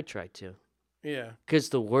 I try to. Yeah. Because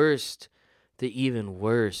the even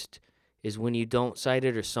worst is when you don't cite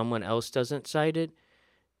it or someone else doesn't cite it,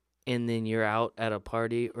 and then you're out at a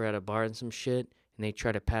party or at a bar and some shit, and they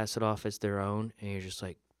try to pass it off as their own, and you're just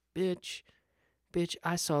like, bitch,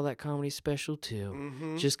 I saw that comedy special too.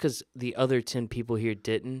 Mm-hmm. Just because the other 10 people here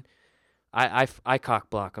didn't, I cock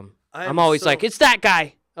block them. I'm always like, it's that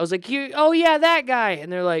guy. I was like, oh yeah, that guy.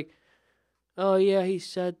 And they're like, oh yeah, he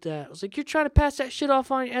said that. I was like, you're trying to pass that shit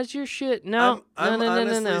off on as your shit. No, I'm no.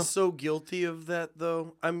 honestly so guilty of that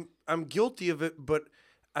though. I'm guilty of it, but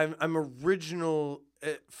I'm original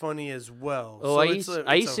funny as well. Oh, So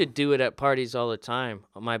I used to do it at parties all the time.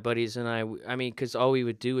 My buddies and I mean, because all we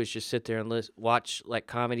would do is just sit there and watch like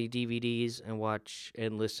comedy DVDs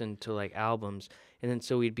and listen to like albums, and then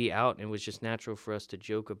so we'd be out, and it was just natural for us to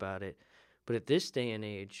joke about it. But at this day and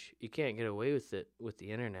age, you can't get away with it with the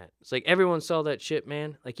internet. It's like everyone saw that shit,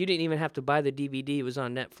 man. Like you didn't even have to buy the DVD; it was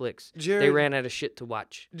on Netflix. Jarrod, They ran out of shit to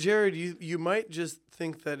watch. Jarrod, you might just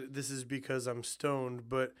think that this is because I'm stoned,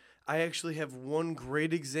 but I actually have one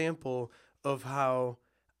great example of how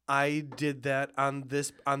I did that on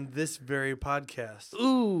this very podcast.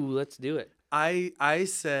 Ooh, let's do it. I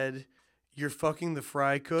said, "You're fucking the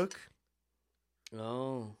fry cook."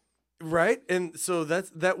 Oh. Right? And so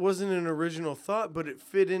that wasn't an original thought, but it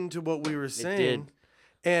fit into what we were saying.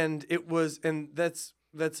 And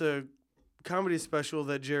that's a comedy special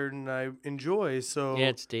that Jarrod and I enjoy. So yeah,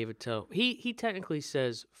 it's David Tell. He technically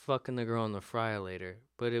says fucking the girl on the fryer later,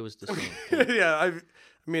 but it was the same thing. Yeah, I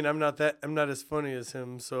mean, I'm not as funny as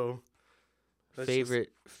him, so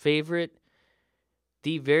favorite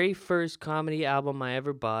the very first comedy album I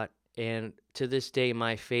ever bought, and to this day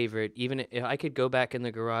my favorite. Even if I could go back in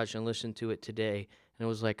the garage and listen to it today, and it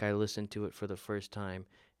was like I listened to it for the first time.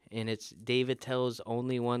 And it's David Tell's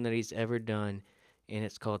only one that he's ever done, and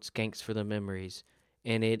it's called Skanks for the Memories,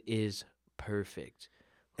 and it is perfect.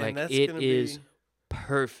 Like it is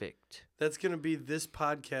perfect. That's going to be this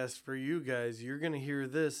podcast for you guys. You're going to hear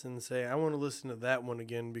this and say, I want to listen to that one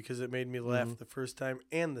again because it made me laugh the first time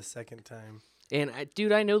and the second time. And,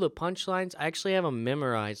 dude, I know the punchlines. I actually have them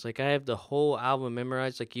memorized. Like, I have the whole album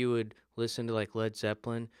memorized. Like, you would listen to, like, Led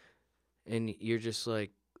Zeppelin, and you're just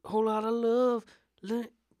like, whole lot of love. Like,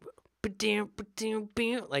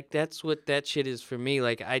 that's what that shit is for me.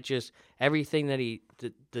 Like, everything that he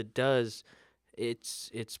that does,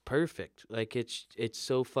 it's perfect. Like, it's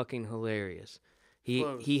so fucking hilarious. He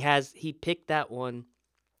picked that one.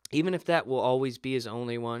 Even if that will always be his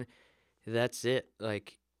only one, that's it.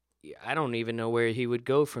 Like, I don't even know where he would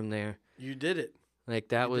go from there. You did it. Like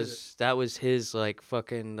that was his like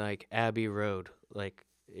fucking like Abbey Road. Like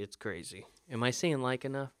it's crazy. Am I saying like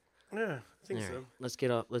enough? Yeah, I think so. Right. Let's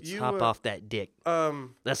get off. Let's hop off that dick.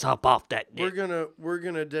 Let's hop off that dick. We're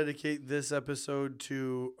gonna dedicate this episode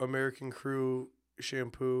to American Crew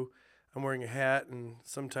shampoo. I'm wearing a hat, and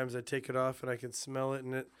sometimes I take it off, and I can smell it,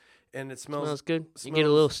 and it smells good. You get a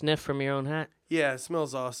little sniff from your own hat. Yeah, it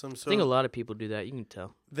smells awesome. So I think a lot of people do that. You can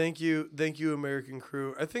tell. Thank you, American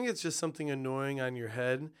Crew. I think it's just something annoying on your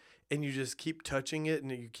head, and you just keep touching it,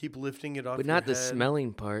 and you keep lifting it off. But your not head. the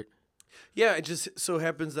smelling part. Yeah, it just so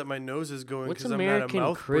happens that my nose is going because I'm not a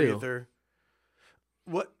mouth Crew? breather.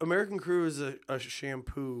 What American Crew is a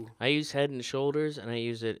shampoo. I use Head and Shoulders, and I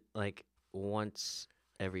use it like once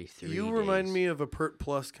every 3 days. You remind me of a Pert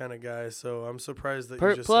Plus kind of guy, so I'm surprised that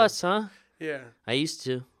Pert you just Plus, said, huh? Yeah. I used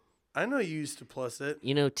to. I know you used to plus it.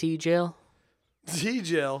 You know T-Gel?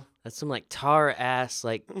 T-Gel. That's some like tar ass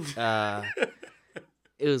like it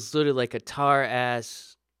was literally like a tar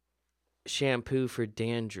ass shampoo for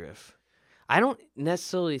dandruff. I don't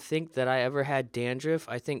necessarily think that I ever had dandruff.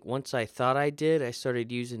 I think once I thought I did, I started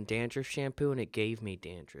using dandruff shampoo and it gave me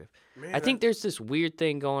dandruff. Man, I think there's this weird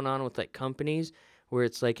thing going on with like companies where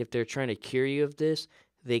it's like if they're trying to cure you of this,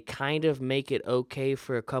 they kind of make it okay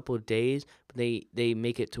for a couple of days, but they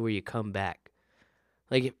make it to where you come back.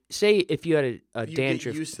 Like say if you had a you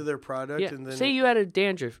dandruff, get used to their product, yeah, and then say you had a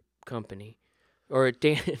dandruff company, or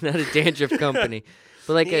not a dandruff company,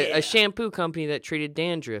 but like a shampoo company that treated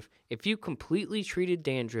dandruff. If you completely treated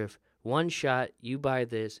dandruff, one shot, you buy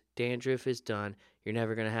this, dandruff is done, you're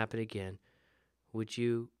never gonna happen again. Would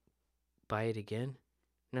you buy it again?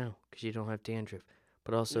 No, because you don't have dandruff.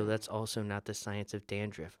 But also, that's also not the science of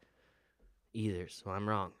dandruff either. So I'm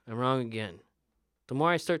wrong. I'm wrong again. The more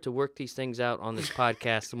I start to work these things out on this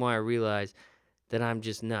podcast, the more I realize that I'm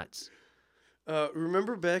just nuts.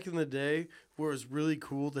 Remember back in the day where it was really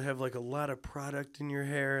cool to have like a lot of product in your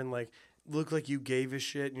hair and like look like you gave a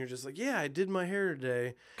shit and you're just like, yeah, I did my hair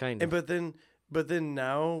today. Kind of. But then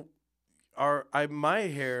now my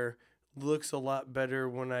hair looks a lot better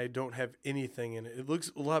when I don't have anything in it. It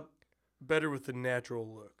looks a lot better with the natural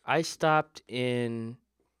look. I stopped in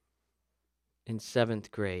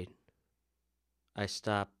 7th grade. I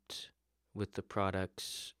stopped with the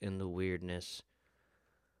products and the weirdness.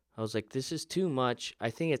 I was like, this is too much.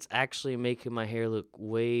 I think it's actually making my hair look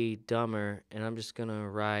way dumber, and I'm just going to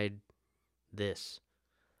ride this.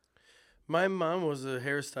 My mom was a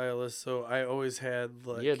hairstylist, so I always had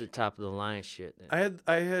like... You had the top of the line shit. Then.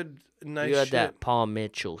 I had nice shit. You had that Paul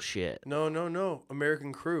Mitchell shit. No.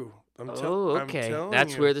 American Crew. I'm okay. telling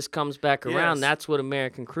That's you. where this comes back around. Yes. That's what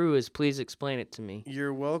American Crew is. Please explain it to me.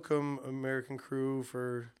 You're welcome, American Crew,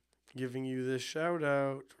 for giving you this shout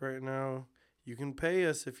out right now. You can pay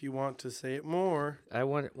us if you want to say it more.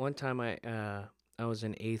 One time I was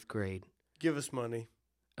in 8th grade. Give us money.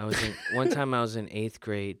 One time I was in 8th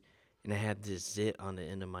grade, and I had this zit on the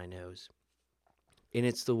end of my nose, and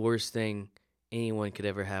it's the worst thing anyone could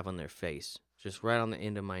ever have on their face, just right on the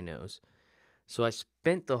end of my nose. So I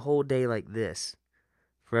spent the whole day like this.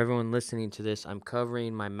 For everyone listening to this, I'm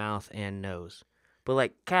covering my mouth and nose, but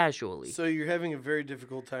like casually. So you're having a very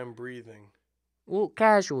difficult time breathing. Well,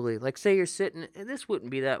 casually. Like, say you're sitting, and this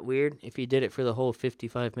wouldn't be that weird. If you did it for the whole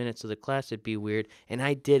 55 minutes of the class, it'd be weird. And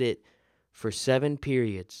I did it for 7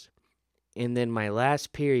 periods. And then my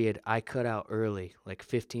last period, I cut out early, like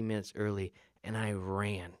 15 minutes early, and I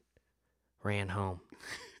ran home.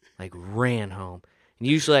 Like, ran home. And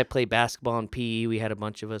usually I play basketball in PE. We had a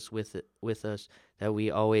bunch of us with us that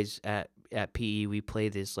we always, at PE, we play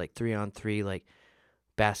this, like, 3-on-3, like,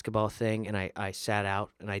 basketball thing, and I sat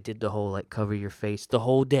out, and I did the whole, like, cover your face the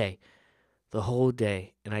whole day.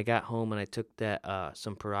 And I got home, and I took that,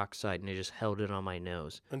 some peroxide, and I just held it on my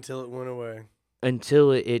nose. Until it went away.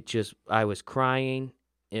 Until it just, I was crying,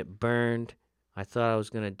 it burned, I thought I was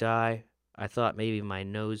going to die, I thought maybe my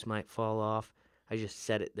nose might fall off. I just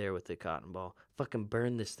set it there with the cotton ball. Fucking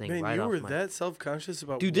burned this thing right off my... Man, you were that self-conscious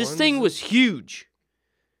about Dude, this thing was huge.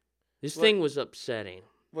 This Like- thing was upsetting.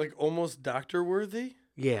 Like almost doctor-worthy?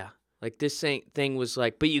 Yeah. Like, this thing was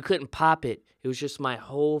like... But you couldn't pop it. It was just my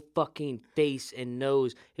whole fucking face and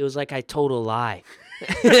nose. It was like I told a lie.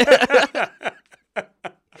 It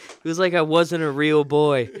was like I wasn't a real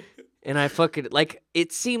boy. And I fucking... Like,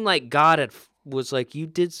 it seemed like God was like, you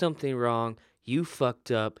did something wrong. You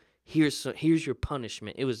fucked up. Here's your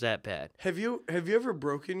punishment. It was that bad. Have you ever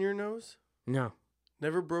broken your nose? No.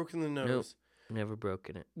 Never broken the nose? Nope. Never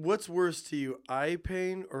broken it. What's worse to you, eye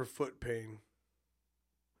pain or foot pain?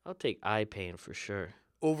 I'll take eye pain for sure.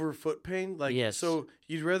 Over foot pain? Like, yes. So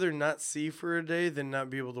you'd rather not see for a day than not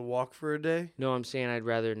be able to walk for a day? No, I'm saying I'd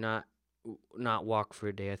rather not walk for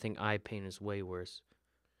a day. I think eye pain is way worse.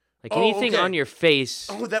 Like, anything okay. on your face.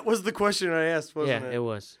 Oh, that was the question I asked, wasn't it? Yeah, it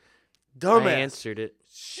was. Dumbass. I answered it.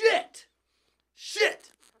 Shit.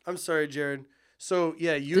 I'm sorry, Jarrod. So,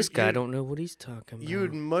 yeah, This guy don't know what he's talking about.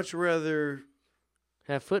 You'd much rather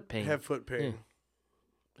have foot pain. have foot pain.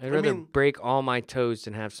 Yeah. I'd rather break all my toes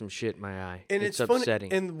than have some shit in my eye. And it's upsetting.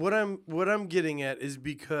 Funny, and what I'm getting at is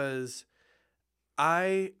because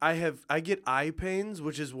I get eye pains,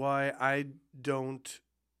 which is why I'm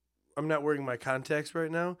not wearing my contacts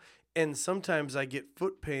right now. And sometimes I get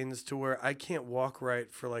foot pains to where I can't walk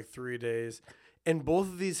right for like 3 days. And both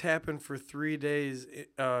of these happen for 3 days.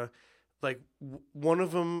 One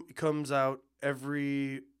of them comes out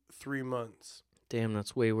every 3 months. Damn,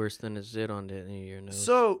 that's way worse than a zit on the end of your nose.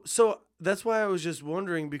 So that's why I was just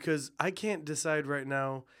wondering, because I can't decide right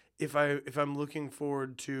now if I'm looking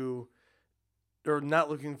forward to or not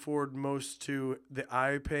looking forward most to the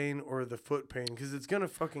eye pain or the foot pain, because it's gonna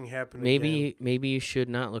fucking happen. Maybe you should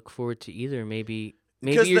not look forward to either. Maybe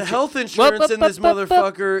because the health insurance in this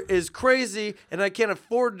motherfucker is crazy, and I can't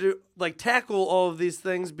afford to like tackle all of these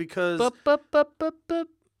things because.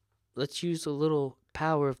 Let's use a little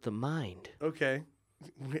power of the mind. Okay,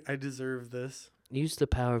 I deserve this. Use the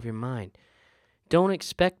power of your mind. Don't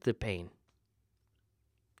expect the pain.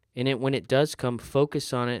 And when it does come,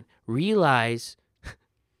 focus on it. Realize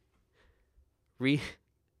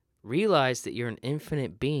realize that you're an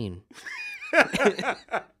infinite being.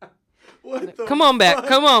 Come on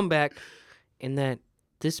back. And that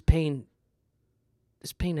this pain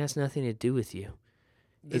has nothing to do with you.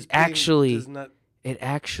 It actually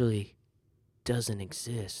doesn't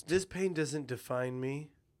exist. This pain doesn't define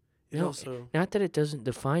me. Not that it doesn't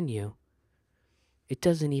define you. It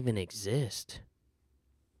doesn't even exist.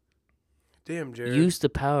 Damn, Jarrod. Use the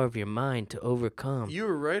power of your mind to overcome. You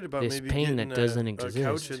were right about this maybe pain getting that doesn't exist. A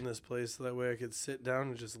couch in this place so that way I could sit down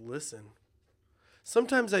and just listen.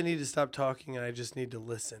 Sometimes I need to stop talking and I just need to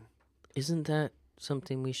listen. Isn't that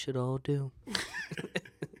something we should all do?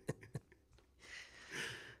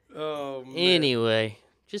 Oh, man. Anyway,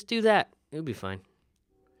 just do that. It'll be fine.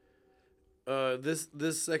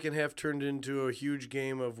 This second half turned into a huge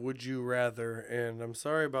game of Would You Rather, and I'm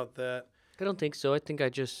sorry about that. I don't think so. I think I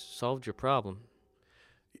just solved your problem.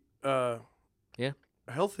 Yeah.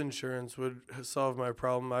 Health insurance would solve my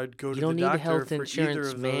problem. I'd go to You the don't need doctor health for insurance, either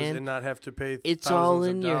of man. those and not have to pay It's thousands all of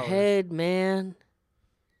in your dollars. head, man.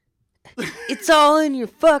 It's all in your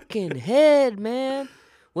fucking head, man.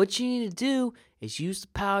 What you need to do is use the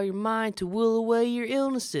power of your mind to will away your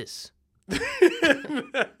illnesses.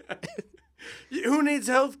 Who needs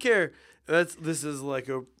health care? This is like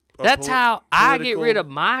That's how I get rid of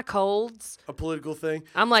my colds. A political thing.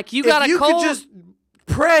 I'm like, you got a cold? If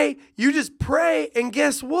you could just pray, and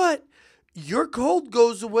guess what? Your cold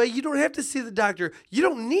goes away. You don't have to see the doctor. You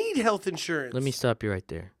don't need health insurance. Let me stop you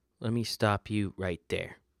right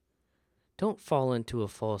there. Don't fall into a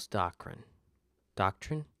false doctrine.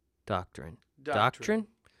 Doctrine? Don't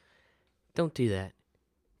do that.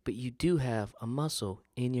 But you do have a muscle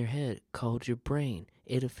in your head called your brain.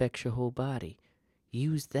 It affects your whole body.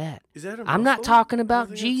 Use that. Is that a muscle? I'm not talking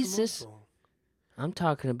about Jesus. I'm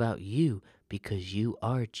talking about you because you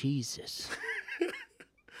are Jesus.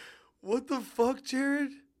 What the fuck, Jarrod?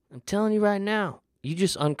 I'm telling you right now. You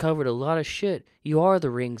just uncovered a lot of shit. You are the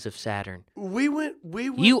rings of Saturn. We went.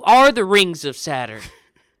 You are the rings of Saturn.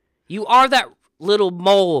 You are that little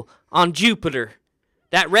mole on Jupiter.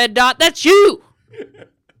 That red dot, that's you.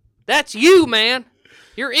 That's you, man.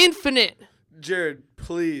 You're infinite. Jarrod,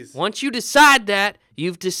 please. Once you decide that,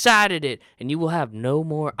 you've decided it. And you will have no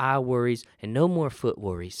more eye worries and no more foot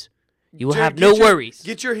worries. You will have no worries.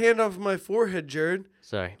 Get your hand off my forehead, Jarrod.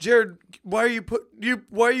 Sorry. Jarrod, why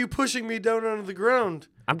are you pushing me down onto the ground?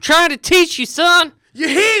 I'm trying to teach you, son. You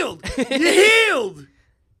healed. You healed.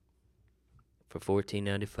 For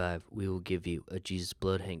 $14.95, we will give you a Jesus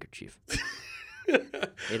blood handkerchief.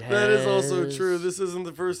 That is also true. This isn't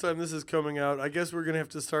the first time this is coming out. I guess we're going to have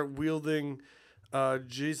to start wielding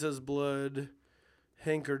Jesus blood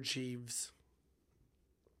handkerchiefs.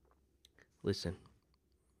 Listen.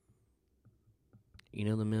 You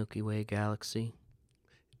know the Milky Way galaxy?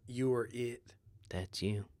 You are it. That's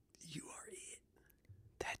you. You are it.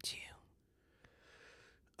 That's you.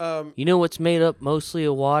 You know what's made up mostly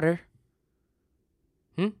of water?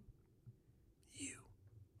 You.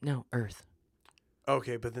 No, Earth.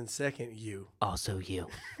 Okay, but then second, you. Also you.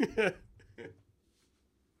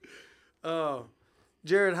 Oh,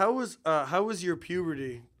 Jarrod, how was your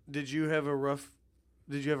puberty? Did you have a rough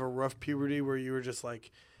puberty where you were just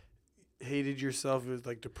like hated yourself with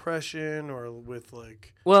like depression or with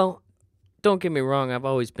like? Well, don't get me wrong. I've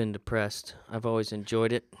always been depressed. I've always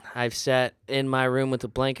enjoyed it. I've sat in my room with a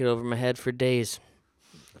blanket over my head for days.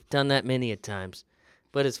 I've done that many a times.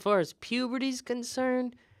 But as far as puberty's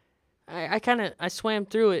concerned, I swam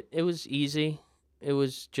through it. It was easy. It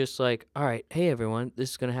was just like, all right, hey, everyone,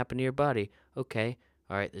 this is going to happen to your body. Okay,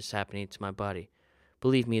 all right, this is happening to my body.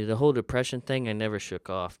 Believe me, the whole depression thing, I never shook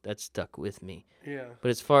off. That stuck with me. Yeah. But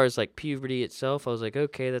as far as, like, puberty itself, I was like,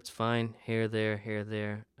 okay, that's fine. Hair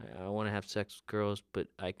there. I want to have sex with girls, but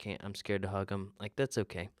I can't. I'm scared to hug them. Like, that's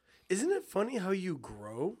okay. Isn't it funny how you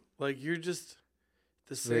grow? Like, you're just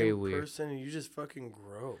the Very same weird. person, and you just fucking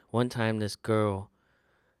grow. One time, this girl,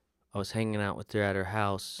 I was hanging out with her at her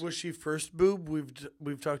house. Was she first boob? We've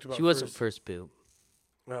talked about. She wasn't first boob.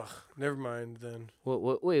 Ugh, never mind then.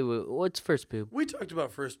 Wait, what's first boob? We talked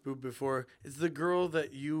about first boob before. It's the girl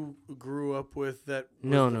that you grew up with that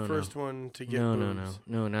was the first one to get boobs.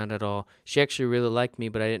 No, not at all. She actually really liked me,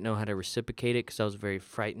 but I didn't know how to reciprocate it because I was very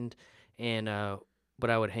frightened. And but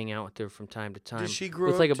I would hang out with her from time to time. Did she grow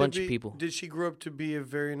with up like a to bunch be, of people? Did she grow up to be a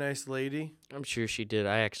very nice lady? I'm sure she did.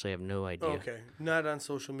 I actually have no idea. Oh, okay, not on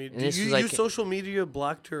social media. And Did you use social media?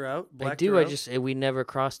 Blocked her out. I do. We never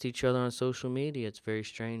crossed each other on social media. It's very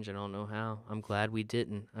strange. I don't know how. I'm glad we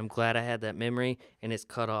didn't. I'm glad I had that memory and it's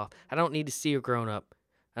cut off. I don't need to see her grown up.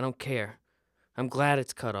 I don't care. I'm glad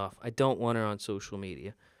it's cut off. I don't want her on social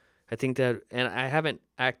media. I think that, and I haven't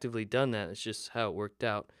actively done that. It's just how it worked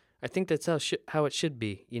out. I think that's how it should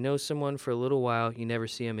be. You know someone for a little while, you never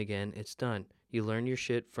see them again. It's done. You learn your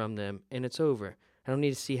shit from them, and it's over. I don't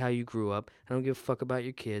need to see how you grew up. I don't give a fuck about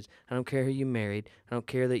your kids. I don't care who you married. I don't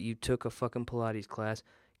care that you took a fucking Pilates class.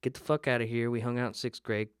 Get the fuck out of here. We hung out in 6th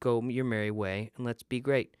grade. Go your merry way, and let's be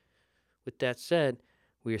great. With that said,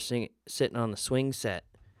 we were sitting on the swing set.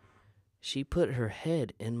 She put her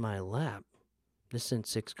head in my lap. This is in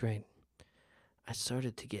 6th grade. I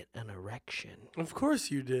started to get an erection. Of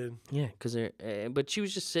course you did. Yeah, but she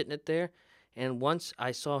was just sitting it there, and once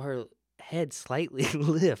I saw her head slightly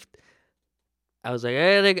lift, I was like,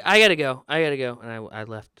 I gotta go, and I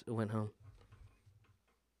left, went home.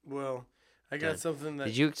 Well, I got something that.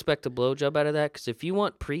 Did you expect a blowjob out of that? Because if you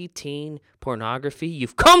want preteen pornography,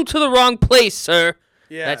 you've come to the wrong place, sir.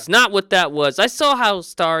 Yeah. That's not what that was. I saw how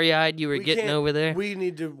starry-eyed you were getting over there. We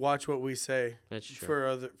need to watch what we say. That's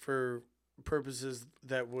true. For purposes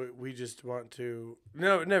that we just want to.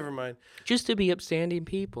 No, never mind. Just to be upstanding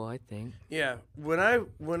people, I think. Yeah. When I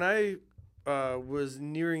was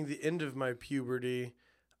nearing the end of my puberty,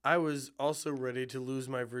 I was also ready to lose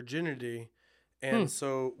my virginity. And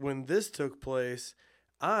so when this took place,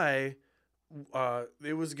 I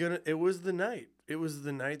it was the night. It was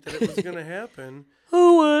the night that it was gonna happen.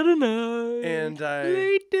 Oh, what a night! And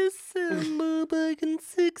late December back in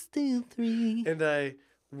 '63. And I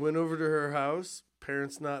went over to her house,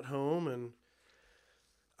 parents not home, and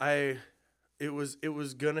it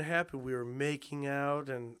was gonna happen. We were making out,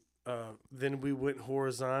 and then we went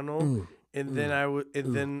horizontal,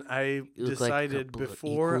 then I decided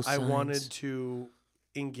before I wanted to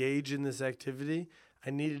engage in this activity, I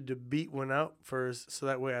needed to beat one out first, so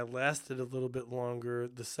that way I lasted a little bit longer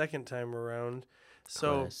the second time around.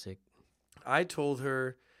 So Classic. I told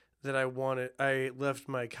her that I left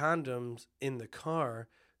my condoms in the car,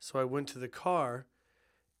 so I went to the car,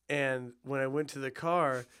 and when I went to the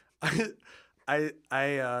car, I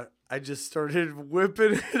just started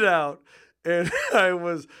whipping it out, and I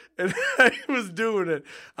was doing it.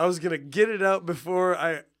 I was gonna get it out before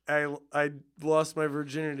I lost my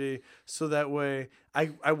virginity, so that way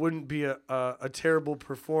I wouldn't be a terrible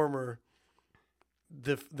performer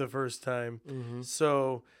the first time. Mm-hmm.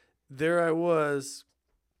 So there I was,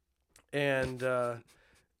 and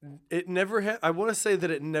it never I want to say that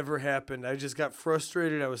it never happened. I just got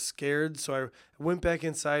frustrated. I was scared, so I went back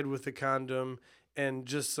inside with the condom and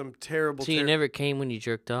just some terrible. So you never came when you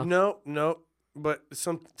jerked off? No. But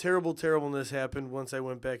some terribleness happened once I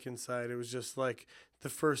went back inside. It was just like the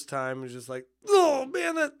first time. It was just like, oh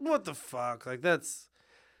man, what the fuck? Like that's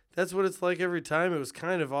what it's like every time. It was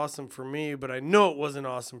kind of awesome for me, but I know it wasn't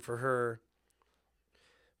awesome for her.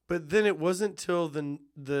 But then it wasn't till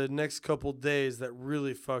the next couple days that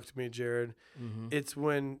really fucked me, Jarrod. Mm-hmm. It's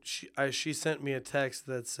when she sent me a text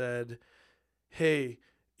that said, "Hey,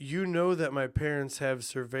 you know that my parents have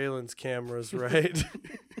surveillance cameras, right?"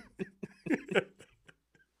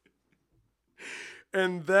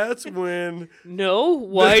 And that's when... No,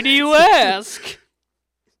 why do you ask?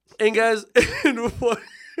 And guys, and what...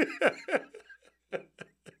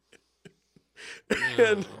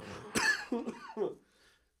 and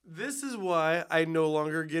this is why I no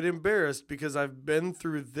longer get embarrassed, because I've been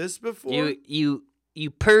through this before. You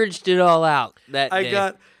purged it all out that day.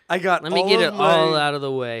 I got. Let me get it all out of the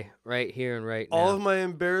way right here and right now. All of my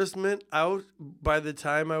embarrassment out by the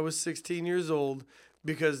time I was 16 years old,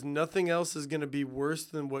 because nothing else is going to be worse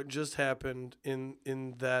than what just happened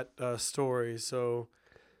in that story. So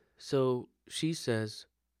she says,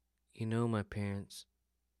 you know, my parents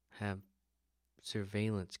have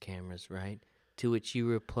surveillance cameras, right? To which you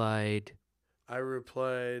replied. I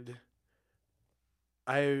replied,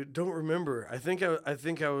 I don't remember. I think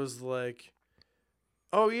I was like,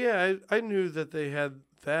 oh yeah, I knew that they had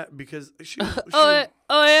that, because she oh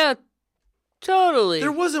yeah, totally.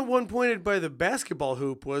 There wasn't one pointed by the basketball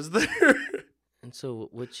hoop, was there? And so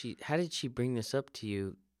how did she bring this up to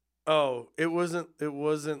you? Oh, it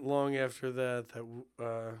wasn't long after that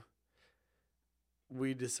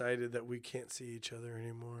we decided that we can't see each other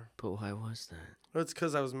anymore. But why was that? Well, it's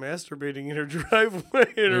because I was masturbating in her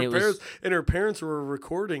driveway, and her parents were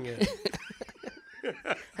recording it.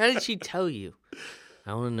 How did she tell you?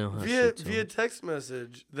 I want to know how via text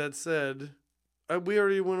message that said, we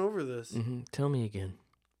already went over this. Mm-hmm. Tell me again.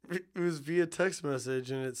 It was via text message,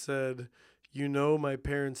 and it said, you know, my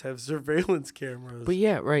parents have surveillance cameras. But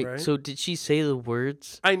yeah, right. So did she say the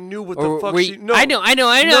words? I knew what the fuck she... No. I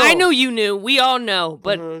know you knew. We all know.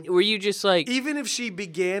 But were you just like... Even if she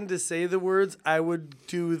began to say the words, I would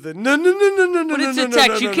do the no. But it's a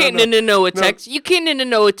text. You can't know a text. You can't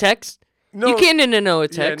know a text. No. You can't know a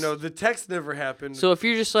text. Yeah, no, the text never happened. So if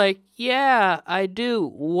you're just like, yeah, I do.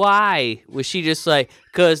 Why? Was she just like,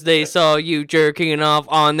 because they saw you jerking off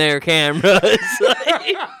on their cameras?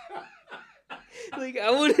 Like,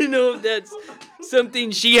 I want to know if that's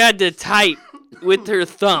something she had to type with her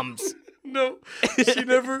thumbs. No, she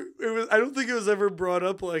never. I don't think it was ever brought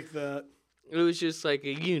up like that. It was just like,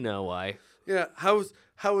 you know why? Yeah. How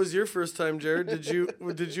was your first time, Jarrod?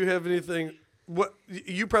 Did you have anything? What,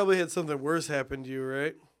 you probably had something worse happen to you,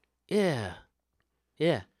 right? Yeah.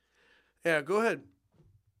 Yeah. Go ahead.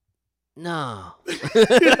 No.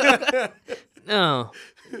 No.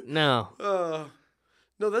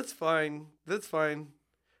 No, that's fine. That's fine.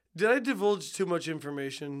 Did I divulge too much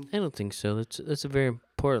information? I don't think so. That's a very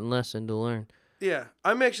important lesson to learn. Yeah,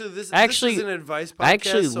 I'm actually this is an advice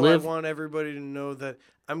podcast, I want everybody to know that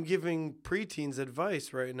I'm giving preteens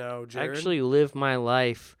advice right now, Jarrod. I actually live my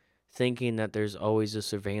life thinking that there's always a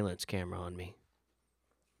surveillance camera on me.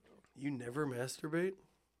 You never masturbate?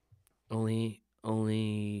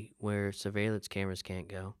 Only where surveillance cameras can't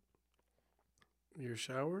go. Your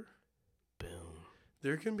shower? Boom.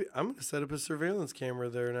 There can be. I'm gonna set up a surveillance camera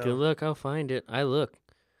there now. Good luck. I'll find it. I look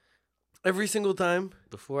every single time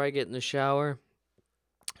before I get in the shower.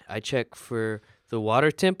 I check for the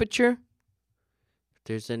water temperature, if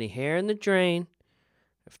there's any hair in the drain,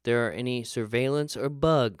 if there are any surveillance or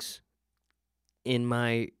bugs in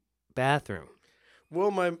my bathroom.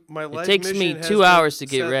 Well, my life takes me mission 2 has hours been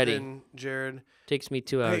to get set ready. Then, Jarrod. Takes me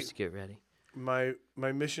 2 hours to get ready. My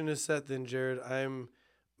mission is set then, Jarrod. I'm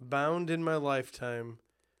bound in my lifetime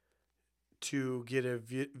to get a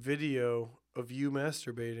video of you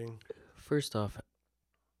masturbating. First off,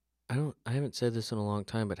 I haven't said this in a long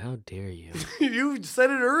time, but how dare you? You said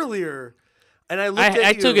it earlier, and I looked at you.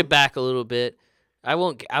 I took it back a little bit.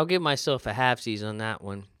 I'll give myself a half-seas on that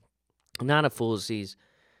one, not a full-seas.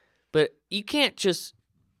 But you can't just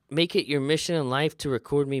make it your mission in life to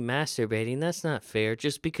record me masturbating. That's not fair.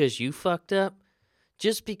 Just because you fucked up.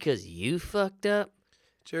 Jarrod,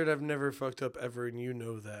 I've never fucked up ever, and you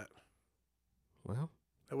know that. Well,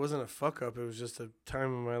 it wasn't a fuck up. It was just a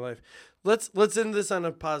time in my life. Let's end this on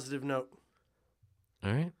a positive note.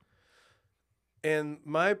 All right. And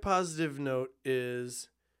my positive note is,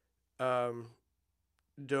 don't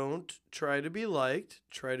try to be liked.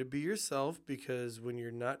 Try to be yourself, because when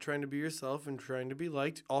you're not trying to be yourself and trying to be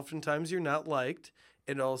liked, oftentimes you're not liked,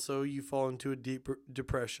 and also you fall into a deep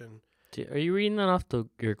depression. Are you reading that off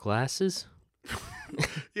your glasses?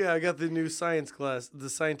 Yeah, I got the new science class, the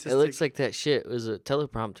scientific. It looks like that shit was a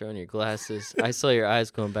teleprompter on your glasses. I saw your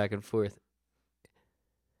eyes going back and forth.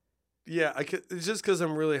 Yeah, it's just because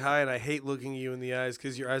I'm really high and I hate looking you in the eyes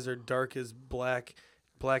because your eyes are dark as black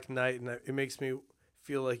night, and it makes me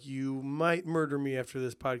feel like you might murder me after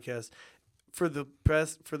this podcast. For the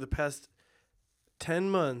past 10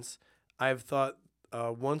 months, I've thought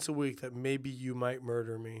once a week that maybe you might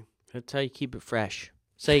murder me. That's how you keep it fresh.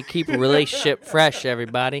 That's how you keep a relationship fresh,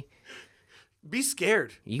 everybody. Be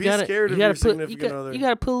scared. Be You gotta scared of your significant other. You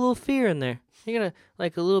gotta put a little fear in there. You gotta,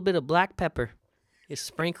 like a little bit of black pepper. You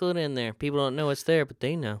sprinkle it in there. People don't know it's there, but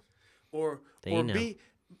they know.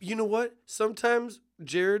 You know what? Sometimes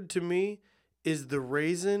Jarrod, to me, is the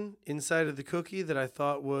raisin inside of the cookie that I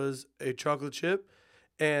thought was a chocolate chip.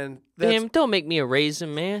 And damn, don't make me a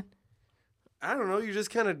raisin, man. I don't know. You're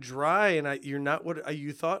just kind of dry, and you're not what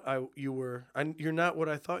you thought you were. You're not what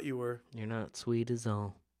I thought you were. You're not sweet as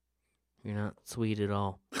all. You're not sweet at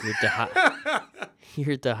all.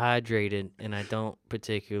 You're dehydrated, and I don't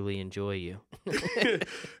particularly enjoy you.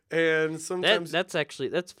 And sometimes that's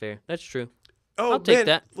fair. That's true. Oh, I'll take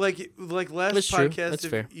that. Like last that's podcast, true. That's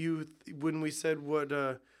fair. When we said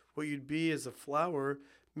what you'd be as a flower,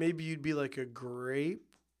 maybe you'd be like a grape.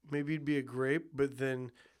 Maybe you'd be a grape, but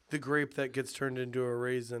then the grape that gets turned into a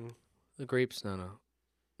raisin. The grape's not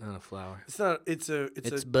a flower. It's not. It's a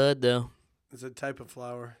bud though. It's a type of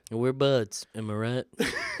flower. We're buds. Am I right?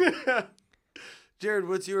 Jarrod,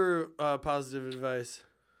 what's your positive advice?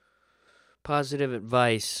 Positive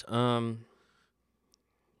advice. I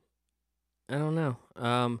don't know.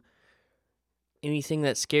 Anything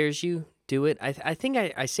that scares you, do it. I think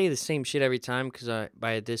I say the same shit every time because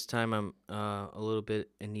by this time I'm a little bit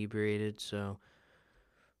inebriated, so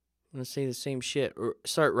I'm gonna say the same shit or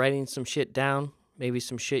start writing some shit down. Maybe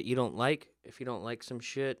some shit you don't like. If you don't like some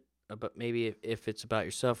shit, but maybe if it's about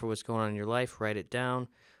yourself or what's going on in your life, write it down.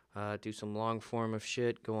 Do some long form of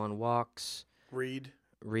shit. Go on walks. Read.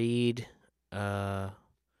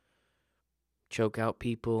 Choke out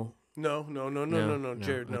people. No,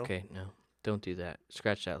 Jarrod, no. Okay, no. Don't do that.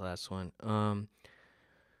 Scratch that last one.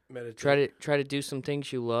 Meditate. Try to do some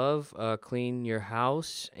things you love. Clean your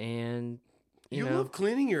house and you know, love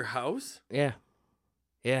cleaning your house? Yeah.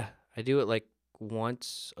 Yeah. I do it like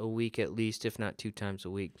once a week at least, if not 2 times a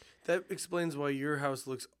week. That explains why your house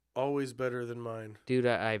looks always better than mine. Dude,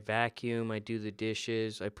 I vacuum, I do the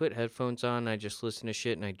dishes, I put headphones on, I just listen to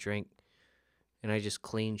shit and I drink and I just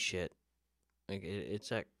clean shit. Like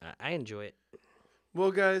I enjoy it.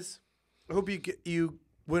 Well, guys, I hope you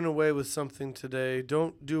went away with something today.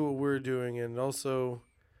 Don't do what we're doing, and also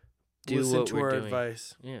listen to our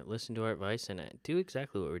advice. Yeah, listen to our advice and do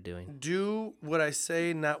exactly what we're doing. Do what I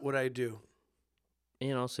say, not what I do.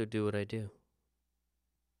 And also do what I do.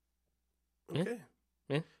 Okay.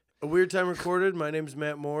 Yeah. A Weird Time Recorded. My name's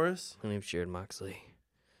Matt Morris. My name's Jarrod Moxley.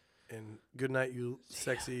 And good night, you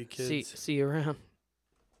sexy kids. See you around.